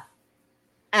 Yeah.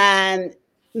 And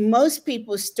most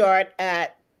people start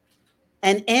at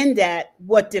and end at,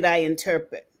 what did I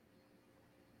interpret?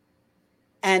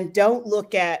 And don't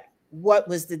look at what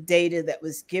was the data that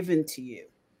was given to you.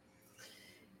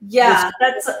 Yeah,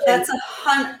 that's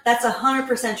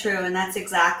 100% true. And that's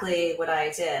exactly what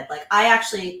I did. Like I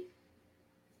actually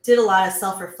did a lot of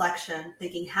self-reflection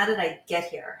thinking, how did I get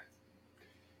here?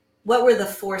 What were the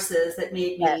forces that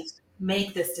made me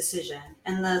make this decision?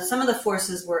 And some of the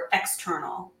forces were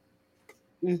external.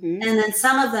 Mm-hmm. And then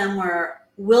some of them were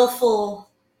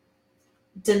willful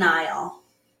denial,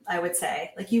 I would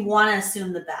say. Like you want to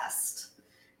assume the best.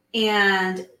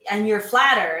 And you're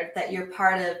flattered that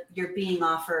you're being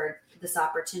offered this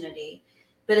opportunity.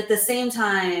 But at the same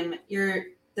time,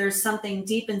 there's something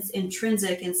deep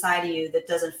intrinsic inside of you that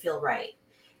doesn't feel right.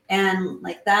 And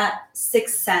like that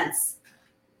sixth sense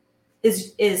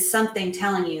is something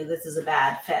telling you this is a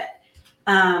bad fit.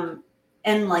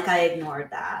 And like I ignored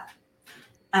that.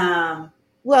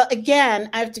 Well, again,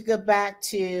 I have to go back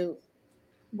to,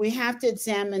 we have to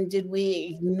examine, did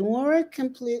we ignore it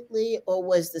completely, or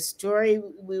was the story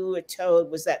we were told,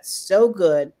 was that so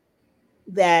good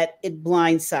that it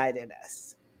blindsided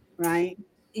us, right?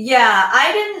 Yeah,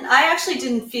 I actually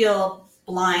didn't feel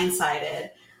blindsided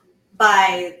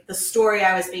by the story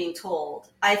I was being told.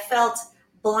 I felt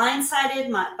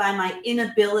blindsided by my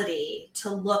inability to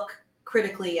look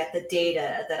critically at the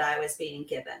data that I was being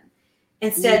given.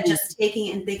 Instead, just taking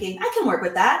it and thinking, I can work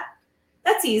with that.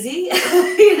 That's easy.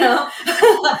 I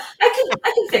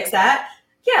can fix that.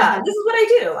 yeah, this is what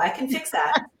I do. I can fix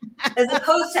that. As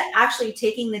opposed to actually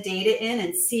taking the data in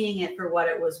and seeing it for what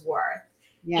it was worth.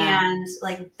 Yeah. And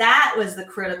like that was the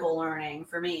critical learning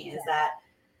for me, is that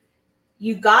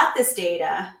you got this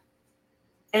data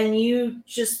and you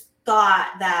just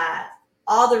thought that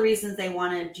all the reasons they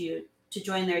wanted you to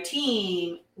join their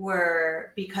team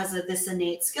were because of this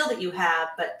innate skill that you have.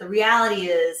 But the reality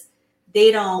is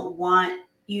they don't want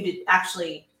you to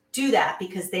actually do that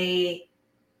because they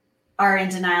are in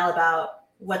denial about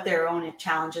what their own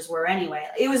challenges were anyway.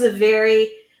 It was a very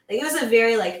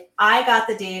like, I got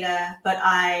the data, but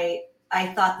I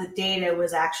thought the data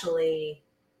was actually,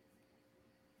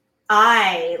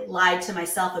 I lied to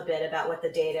myself a bit about what the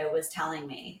data was telling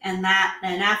me. And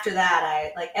after that,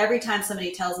 I like, every time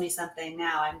somebody tells me something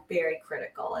now, I'm very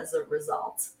critical as a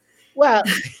result. Well,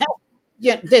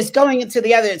 yeah, there's going into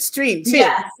the other extreme too.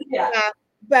 Yes, yeah.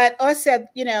 But also,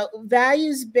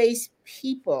 values-based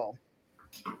people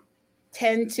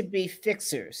tend to be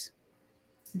fixers.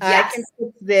 Yes. I can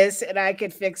fix this and I can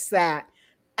fix that.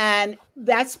 And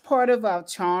that's part of our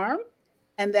charm.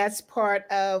 And that's part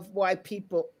of why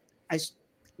people, I'm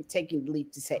taking the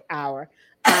leap to say our,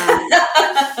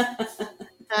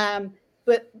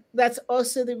 but that's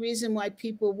also the reason why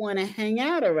people want to hang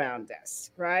out around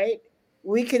us, right?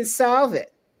 We can solve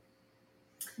it.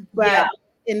 But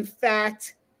in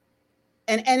fact,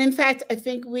 and in fact, I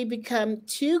think we become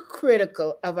too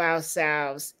critical of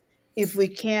ourselves if we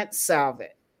can't solve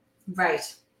it.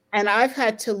 Right. And I've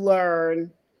had to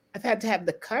have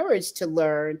the courage to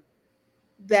learn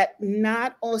that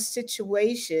not all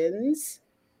situations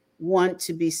want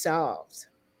to be solved.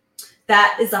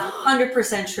 That is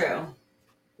 100% true.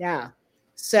 Yeah.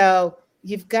 So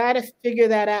you've got to figure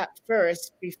that out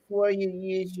first before you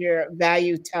use your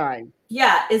value time.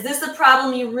 Yeah. Is this a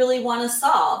problem you really want to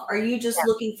solve? Are you just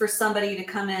looking for somebody to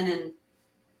come in and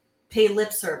pay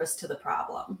lip service to the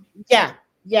problem? Yeah.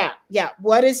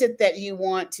 What is it that you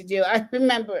want to do? I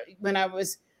remember when I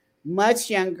was much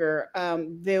younger,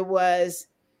 there was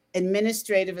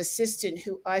administrative assistant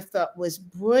who I thought was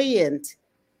brilliant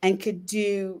and could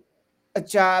do a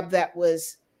job that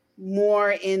was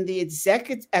more in the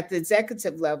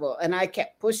executive level. And I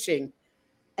kept pushing.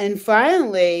 And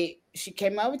finally, she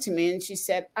came over to me and she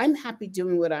said, "I'm happy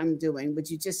doing what I'm doing. Would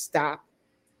you just stop?"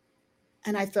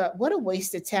 And I thought, what a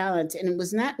waste of talent. And it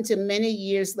was not until many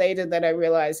years later that I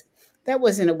realized that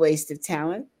wasn't a waste of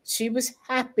talent. She was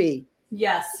happy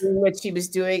in what she was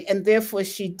doing, and therefore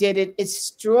she did it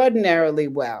extraordinarily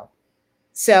well.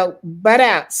 So, butt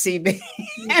out, CB.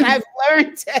 And I've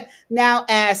learned to now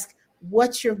ask,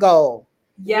 what's your goal?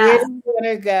 Where do you want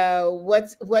to go?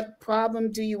 What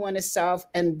problem do you want to solve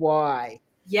and why?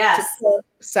 Yes.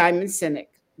 Simon Sinek.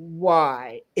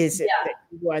 Why is it that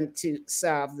you want to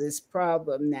solve this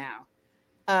problem now?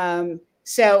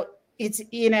 So it's,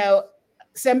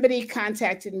 somebody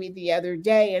contacted me the other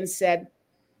day and said,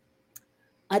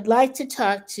 "I'd like to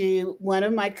talk to one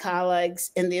of my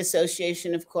colleagues in the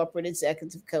Association of Corporate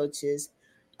Executive Coaches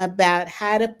about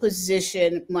how to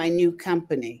position my new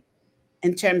company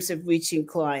in terms of reaching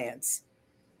clients."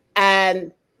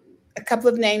 And a couple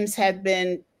of names had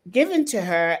been given to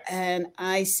her. And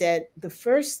I said, the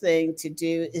first thing to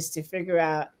do is to figure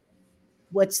out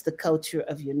what's the culture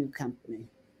of your new company.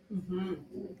 Mm-hmm.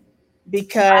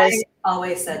 Because I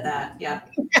always said that. Yeah.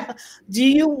 Do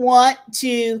you want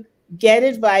to get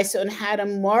advice on how to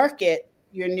market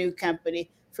your new company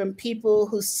from people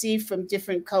who see from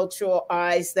different cultural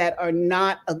eyes that are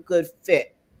not a good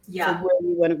fit for where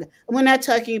you want to go? And we're not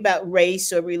talking about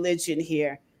race or religion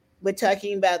here. We're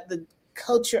talking about the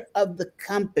culture of the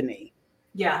company.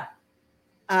 Yeah.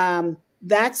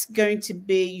 That's going to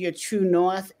be your true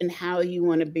north in how you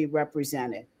want to be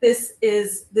represented. This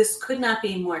could not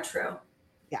be more true.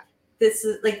 Yeah. This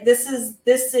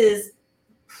is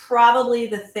probably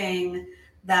the thing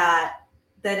that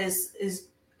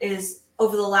is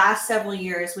over the last several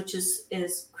years, which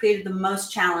is created the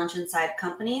most challenge inside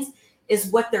companies, is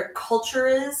what their culture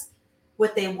is,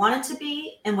 what they want it to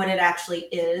be, and what it actually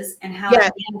is, and how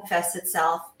it manifests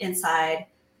itself inside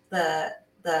the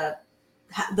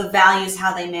values,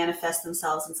 how they manifest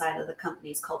themselves inside of the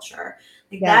company's culture.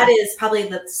 That is probably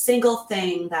the single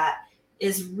thing that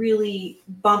is really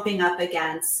bumping up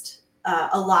against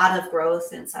a lot of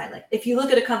growth inside. Like if you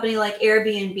look at a company like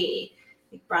Airbnb,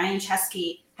 like Brian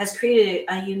Chesky has created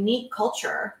a unique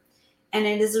culture, and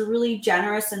it is a really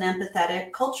generous and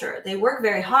empathetic culture. They work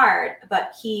very hard,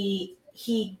 but he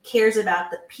cares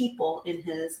about the people in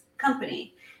his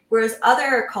company. Whereas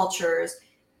other cultures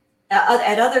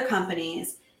at other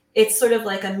companies, it's sort of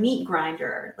like a meat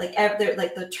grinder. Like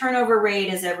the turnover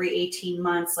rate is every 18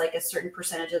 months, like a certain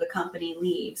percentage of the company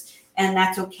leaves, and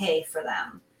that's okay for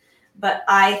them. But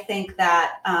I think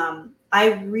that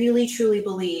I really truly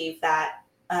believe that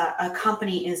a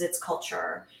company is its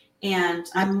culture, and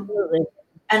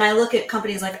I look at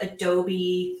companies like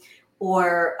Adobe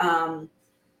or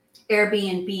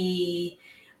Airbnb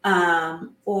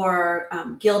or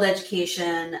Guild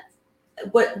Education.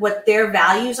 What their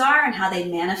values are and how they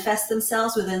manifest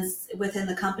themselves within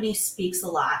the company speaks a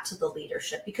lot to the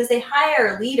leadership, because they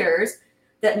hire leaders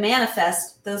that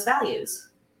manifest those values.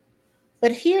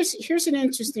 But here's an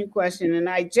interesting question, and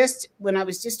when I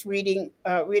was just reading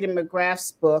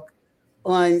McGrath's book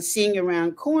on seeing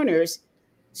around corners,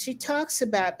 she talks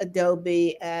about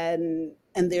Adobe and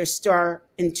their star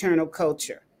internal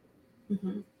culture.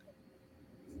 Mm-hmm.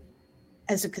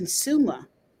 As a consumer,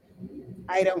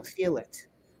 I don't feel it.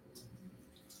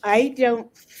 I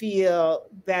don't feel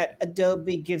that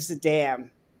Adobe gives a damn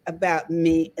about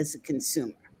me as a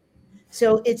consumer.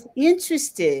 So it's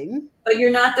interesting. But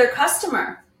you're not their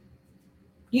customer.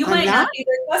 You might not be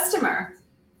their customer.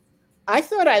 I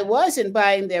thought I was in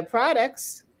buying their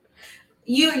products.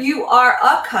 You are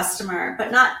a customer,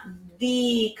 but not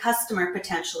the customer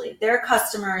potentially. Their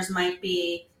customers might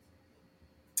be,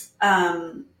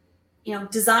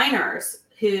 designers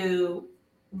who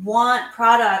want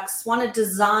products, want to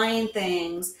design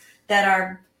things that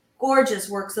are gorgeous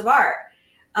works of art.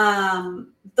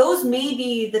 Those may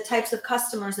be the types of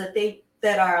customers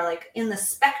that are like in the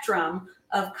spectrum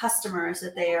of customers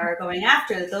that they are going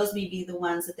after. Those may be the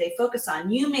ones that they focus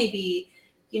on. You may be,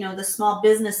 the small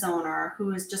business owner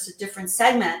who is just a different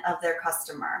segment of their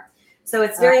customer. So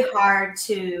it's very hard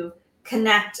to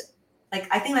connect. Like,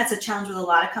 I think that's a challenge with a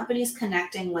lot of companies,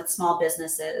 connecting with small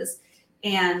businesses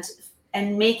and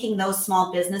making those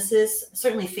small businesses.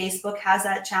 Certainly Facebook has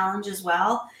that challenge as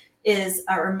well,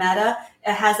 or Meta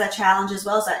has that challenge as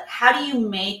well, is that how do you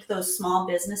make those small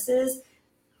businesses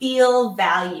feel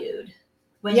valued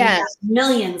when you have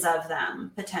millions of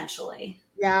them potentially?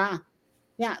 Yeah,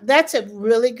 that's a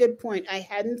really good point. I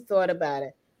hadn't thought about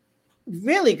it.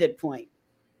 Really good point.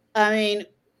 I mean,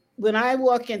 when I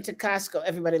walk into Costco,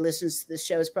 everybody listens to the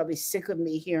show is probably sick of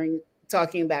me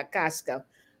talking about Costco.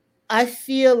 I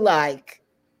feel like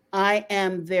I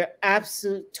am their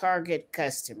absolute target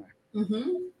customer.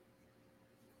 Mm-hmm.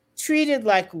 Treated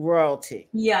like royalty.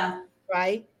 Yeah.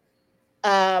 Right?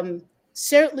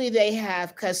 Certainly they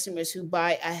have customers who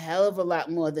buy a hell of a lot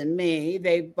more than me.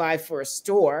 They buy for a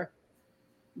store.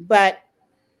 But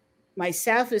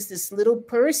myself as this little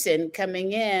person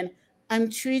coming in, I'm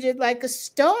treated like a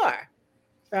star,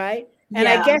 right? And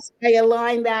I guess I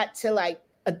align that to like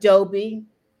Adobe,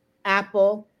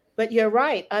 Apple, but you're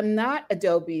right. I'm not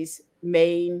Adobe's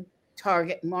main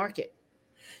target market.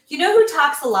 You know who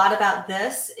talks a lot about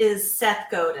this is Seth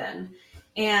Godin.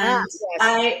 And yes.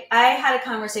 I had a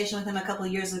conversation with him a couple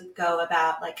of years ago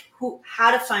about like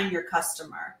how to find your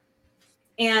customer.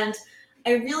 And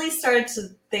I really started to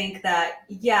think that,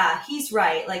 yeah, he's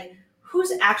right. Like,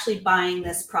 who's actually buying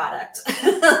this product?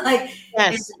 Like,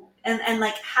 yes. And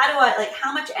like,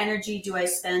 how much energy do I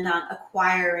spend on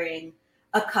acquiring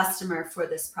a customer for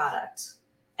this product?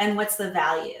 And what's the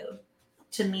value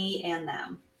to me and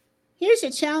them? Here's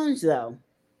a challenge though.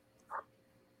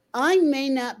 I may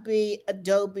not be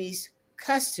Adobe's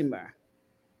customer,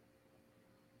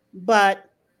 but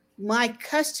my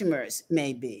customers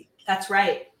may be. That's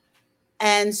right.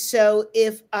 And so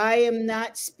if I am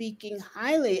not speaking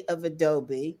highly of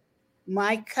Adobe,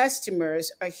 my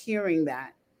customers are hearing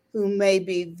that, who may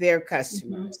be their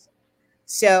customers. Mm-hmm.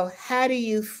 So how do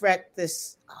you figure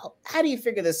this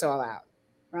all out,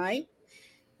 right?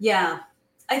 Yeah.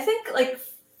 I think like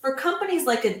for companies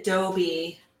like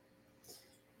Adobe,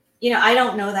 I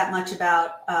don't know that much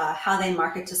about how they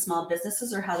market to small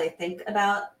businesses or how they think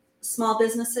about small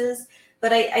businesses,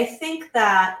 but I think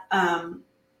that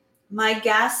my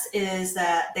guess is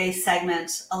that they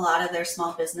segment a lot of their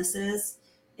small businesses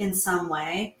in some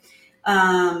way,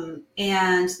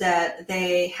 and that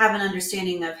they have an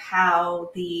understanding of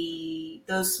how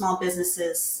those small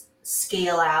businesses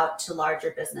scale out to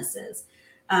larger businesses.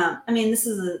 This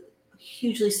is a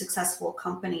hugely successful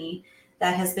company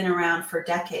that has been around for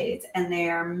decades, and they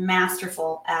are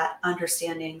masterful at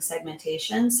understanding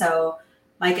segmentation. So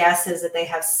my guess is that they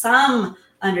have some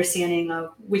understanding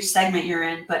of which segment you're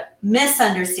in, but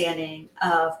misunderstanding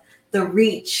of the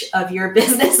reach of your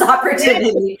business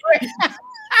opportunity.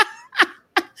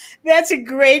 That's a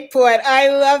great point. I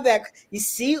love that. You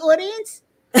see, audience,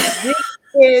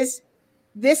 this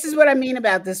is what I mean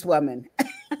about this woman.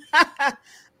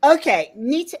 Okay,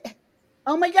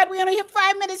 Oh my God, we only have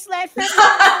 5 minutes left. That's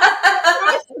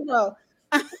impossible.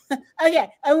 Okay,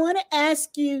 I want to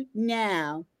ask you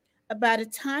now about a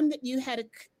time that you had a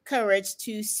courage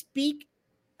to speak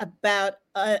about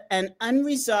an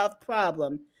unresolved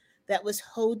problem that was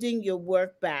holding your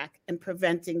work back and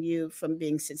preventing you from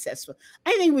being successful.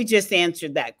 I think we just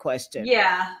answered that question.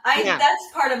 Yeah, Yeah.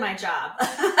 that's part of my job.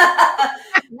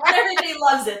 Not everybody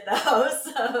loves it though,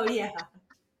 so yeah.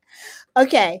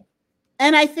 Okay.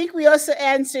 And I think we also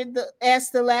asked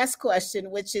the last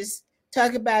question, which is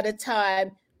talk about a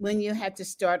time when you had to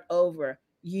start over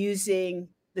using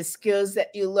the skills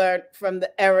that you learned from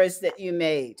the errors that you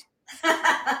made.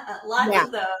 Lots Yeah.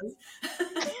 of those.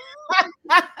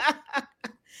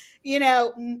 You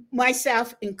know,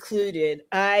 myself included.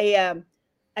 I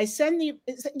suddenly,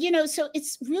 so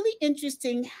it's really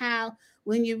interesting how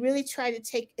when you really try to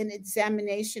take an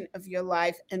examination of your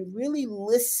life and really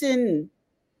listen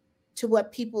to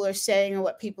what people are saying and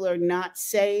what people are not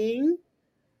saying.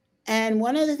 And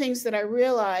one of the things that I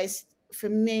realized for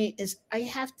me is I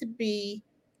have to be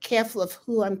careful of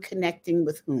who I'm connecting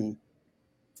with whom.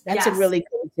 That's a Yes, really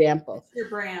good example. it's your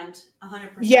brand, 100%.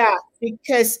 Yeah,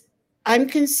 because I'm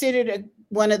considered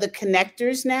one of the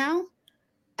connectors now.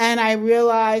 And I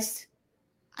realized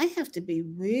I have to be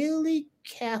really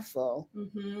careful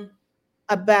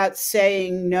about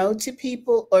saying no to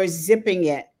people or zipping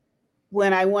it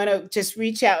when I want to just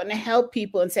reach out and help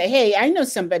people and say, hey, I know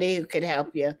somebody who could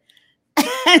help you.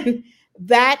 And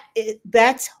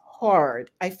that's hard.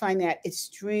 I find that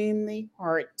extremely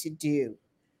hard to do.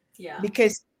 Yeah.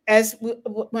 Because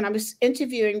when I was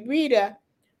interviewing Rita,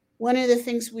 one of the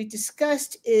things we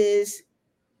discussed is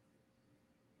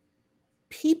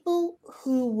people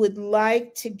who would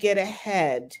like to get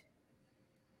ahead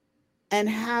and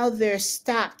how they're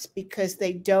stopped because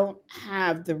they don't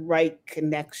have the right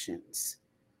connections.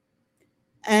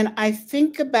 And I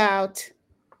think about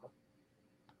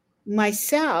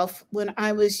myself when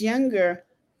I was younger,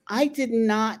 I did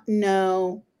not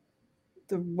know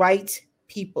the right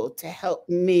people to help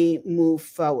me move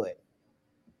forward.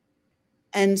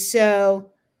 And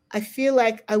so I feel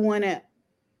like I want to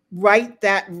right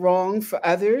that wrong for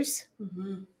others.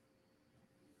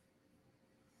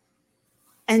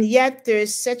 And yet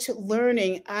there's such a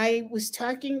learning. I was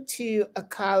talking to a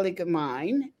colleague of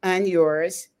mine and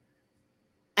yours,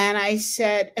 and I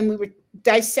said, and we were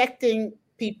dissecting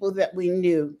people that we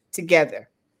knew together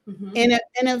in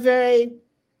a very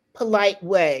polite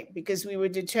way, because we were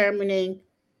determining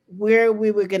where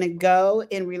we were going to go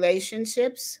in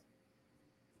relationships.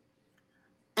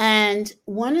 And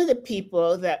one of the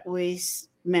people that we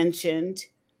mentioned,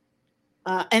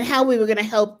 and how we were going to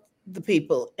help the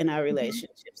people in our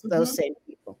relationships, those same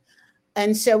people.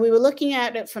 And so we were looking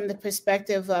at it from the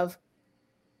perspective of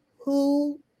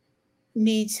who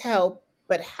needs help,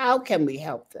 but how can we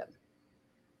help them?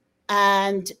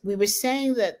 And we were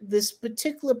saying that this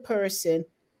particular person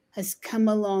has come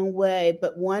a long way,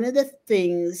 but one of the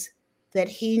things that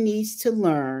he needs to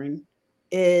learn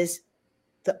is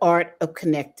the art of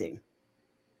connecting.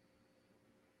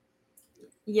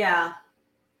 Yeah.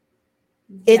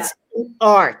 It's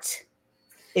art.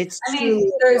 It's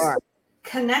there's art.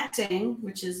 Connecting,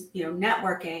 which is,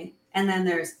 networking, and then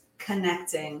there's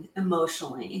connecting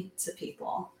emotionally to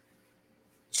people.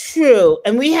 True.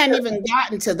 And we hadn't even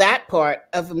gotten to that part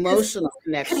of emotional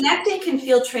connection. Connecting can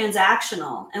feel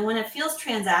transactional. And when it feels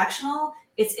transactional,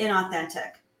 it's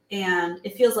inauthentic. And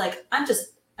it feels like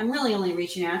I'm really only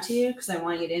reaching out to you because I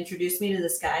want you to introduce me to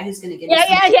this guy who's going to give me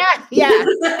Yeah.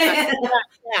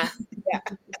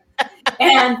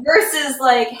 And versus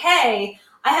like, hey,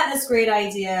 I have this great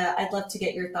idea. I'd love to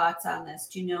get your thoughts on this.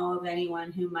 Do you know of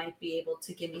anyone who might be able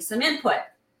to give me some input?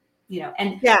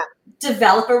 And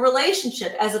develop a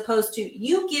relationship, as opposed to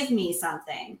you give me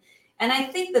something. And I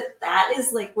think that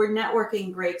is like where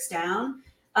networking breaks down.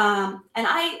 And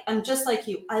I am just like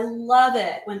you. I love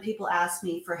it when people ask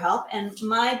me for help. And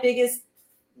my biggest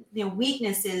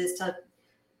weakness is to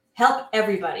help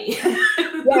everybody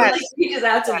who reaches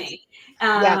out to me.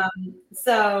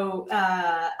 So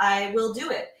I will do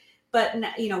it. But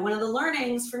one of the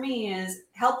learnings for me is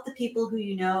help the people who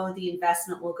the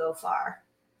investment will go far.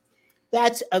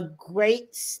 That's a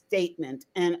great statement.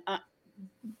 And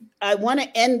I want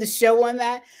to end the show on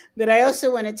that, but I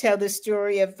also want to tell the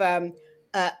story of a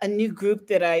new group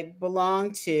that I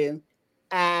belong to.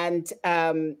 And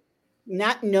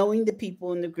not knowing the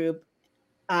people in the group,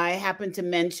 I happened to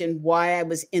mention why I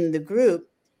was in the group.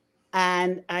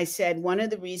 And I said, one of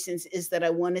the reasons is that I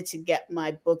wanted to get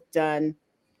my book done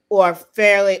or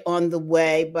fairly on the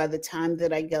way by the time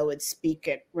that I go and speak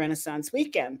at Renaissance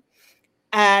Weekend.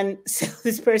 And so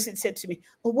this person said to me,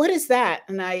 well, what is that?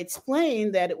 And I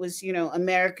explained that it was,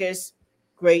 America's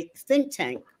great think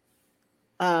tank,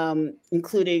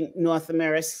 including North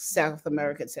America, South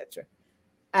America, etc.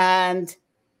 And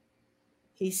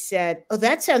he said, oh,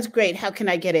 that sounds great. How can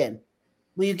I get in?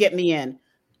 Will you get me in?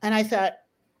 And I thought,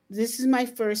 this is my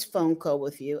first phone call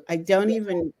with you. I don't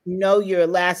even know your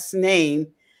last name.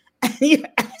 And you're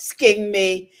asking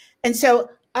me. And so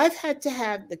I've had to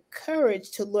have the courage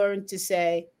to learn to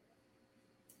say,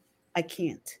 I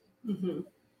can't,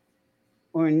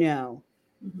 or no.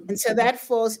 And so that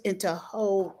falls into a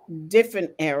whole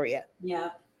different area. Yeah.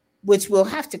 Which we'll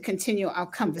have to continue our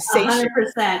conversation.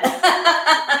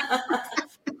 100%.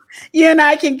 You and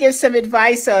I can give some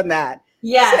advice on that.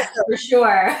 Yes, for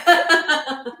sure.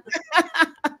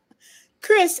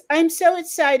 Chris, I'm so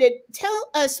excited. Tell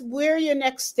us where your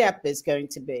next step is going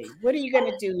to be. What are you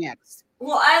going to do next?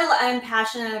 Well, I'm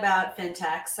passionate about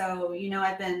fintech. So,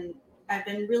 I've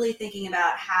been really thinking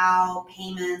about how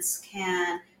payments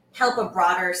can help a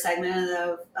broader segment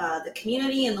of the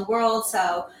community and the world.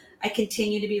 So I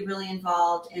continue to be really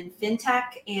involved in fintech,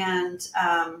 and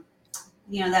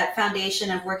that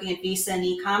foundation of working at Visa and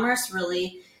e-commerce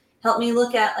really helped me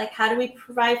look at how do we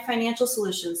provide financial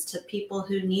solutions to people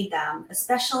who need them,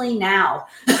 especially now.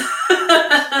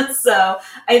 So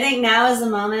I think now is the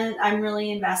moment I'm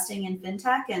really investing in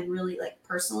fintech, and really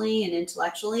personally and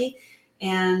intellectually,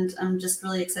 and I'm just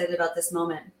really excited about this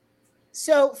moment.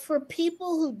 So for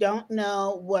people who don't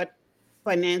know what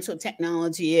financial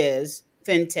technology is,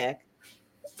 fintech,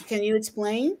 can you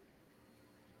explain?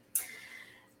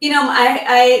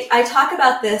 I talk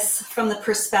about this from the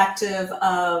perspective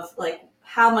of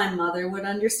how my mother would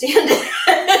understand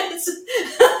it.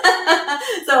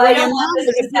 So I don't want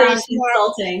this to sound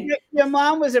insulting. Your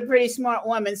mom was a pretty smart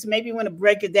woman, so maybe you want to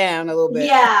break it down a little bit.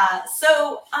 Yeah.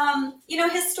 So,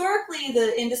 historically,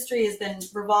 the industry has been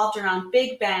revolved around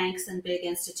big banks and big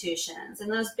institutions.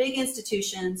 And those big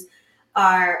institutions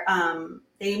are,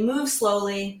 they move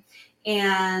slowly,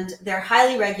 and they're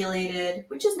highly regulated,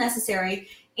 which is necessary.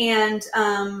 And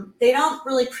they don't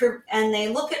really, and they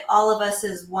look at all of us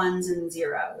as ones and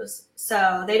zeros.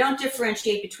 So they don't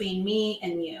differentiate between me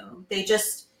and you. They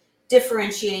just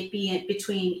differentiate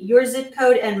between your zip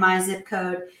code and my zip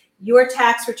code, your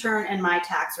tax return and my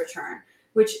tax return,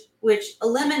 which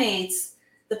eliminates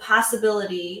the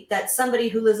possibility that somebody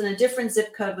who lives in a different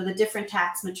zip code with a different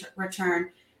tax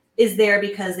return is there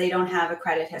because they don't have a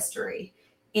credit history.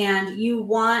 And you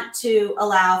want to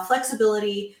allow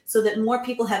flexibility so that more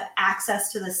people have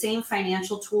access to the same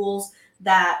financial tools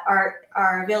that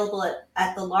are available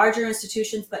at the larger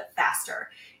institutions, but faster.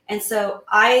 And so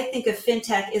I think of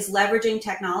fintech is leveraging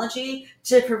technology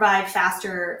to provide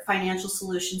faster financial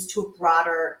solutions to a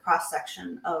broader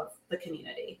cross-section of the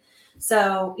community.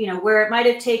 So, where it might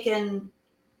have taken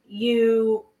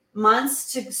you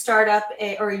months to start up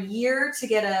or a year to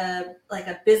get a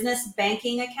business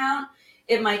banking account,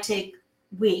 it might take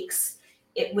weeks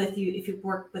if you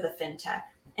work with a fintech.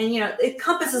 And, it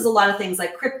encompasses a lot of things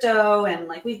like crypto and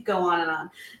we go on and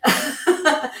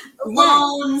on.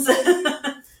 Loans.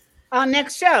 Our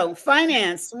next show,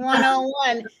 Finance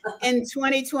 101 in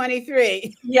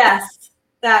 2023. Yes,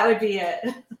 that would be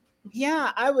it.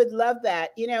 Yeah, I would love that.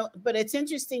 But it's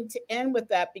interesting to end with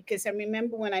that, because I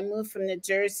remember when I moved from New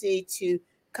Jersey to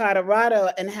Colorado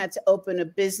and had to open a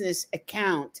business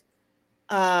account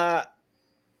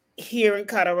here in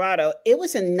Colorado, it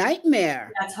was a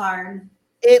nightmare. That's hard.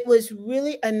 It was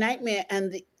really a nightmare.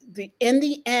 And in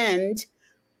the end,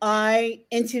 I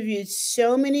interviewed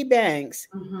so many banks,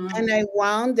 and I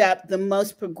wound up the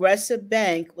most progressive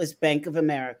bank was Bank of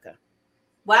America.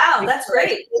 Wow, that's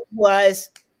great. It was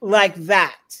like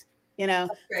that. The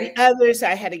others,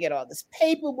 I had to get all this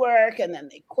paperwork, and then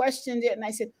they questioned it. And I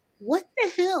said, what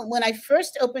the hell? When I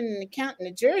first opened an account in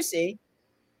New Jersey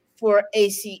for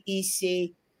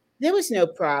ACEC, there was no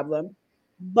problem.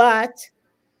 But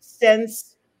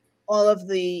since all of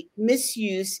the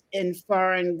misuse in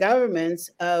foreign governments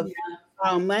of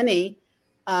our money,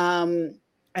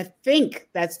 I think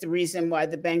that's the reason why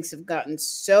the banks have gotten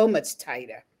so much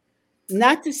tighter.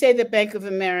 Not to say that Bank of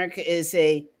America is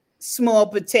a small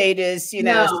potatoes,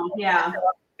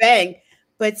 bank,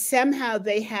 but somehow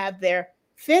they have their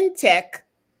fintech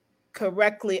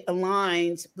correctly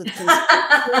aligned with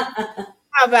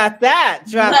How about that?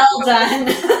 Well done.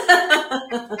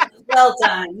 Well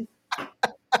done.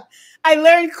 I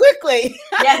learned quickly.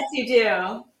 Yes, you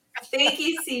do. Thank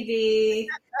you, CB.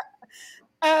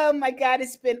 Oh my God,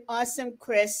 it's been awesome,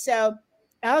 Chris. So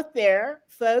out there,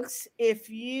 folks, if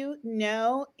you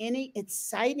know any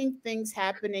exciting things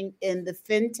happening in the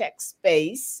fintech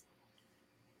space,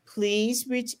 please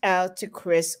reach out to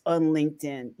Chris on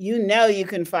LinkedIn. You know you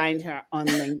can find her on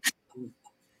LinkedIn.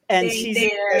 And she's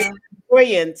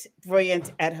brilliant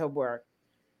at her work.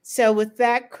 So with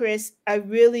that, Chris, I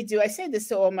really do. I say this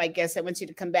to all my guests. I want you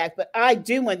to come back, but I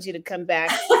do want you to come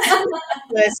back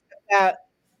about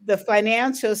the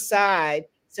financial side.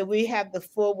 So we have the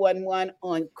 411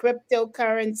 on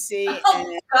cryptocurrency.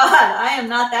 Oh, God, I am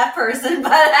not that person,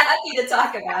 but I'm happy to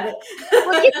talk about it.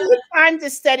 We'll give you time to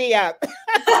study up.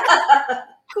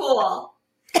 Cool.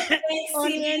 Thanks,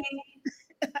 CB.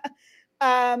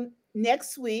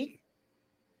 Next week,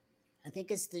 I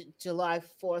think it's the July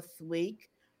 4th week,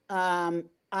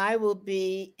 I will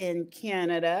be in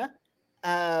Canada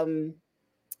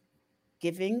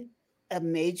giving a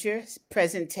major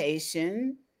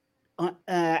presentation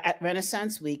at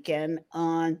Renaissance Weekend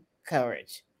on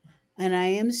courage. And I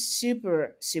am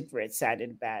super, super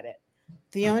excited about it.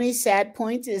 The only sad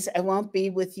point is I won't be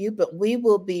with you, but we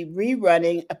will be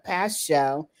rerunning a past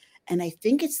show. And I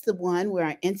think it's the one where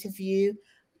I interview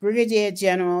Brigadier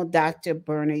General Dr.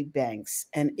 Bernie Banks.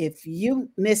 And if you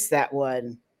missed that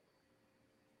one,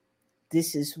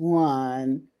 this is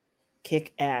one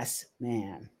kick-ass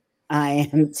man. I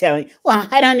am telling you. Well,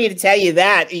 I don't need to tell you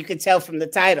that. You can tell from the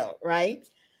title, right?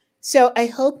 So I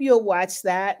hope you'll watch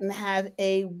that and have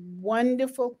a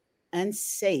wonderful and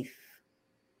safe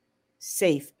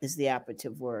is the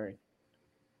operative word,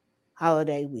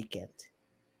 holiday weekend.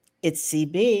 It's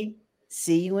CB.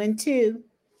 See you in 2.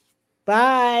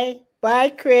 Bye. Bye,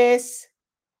 Chris.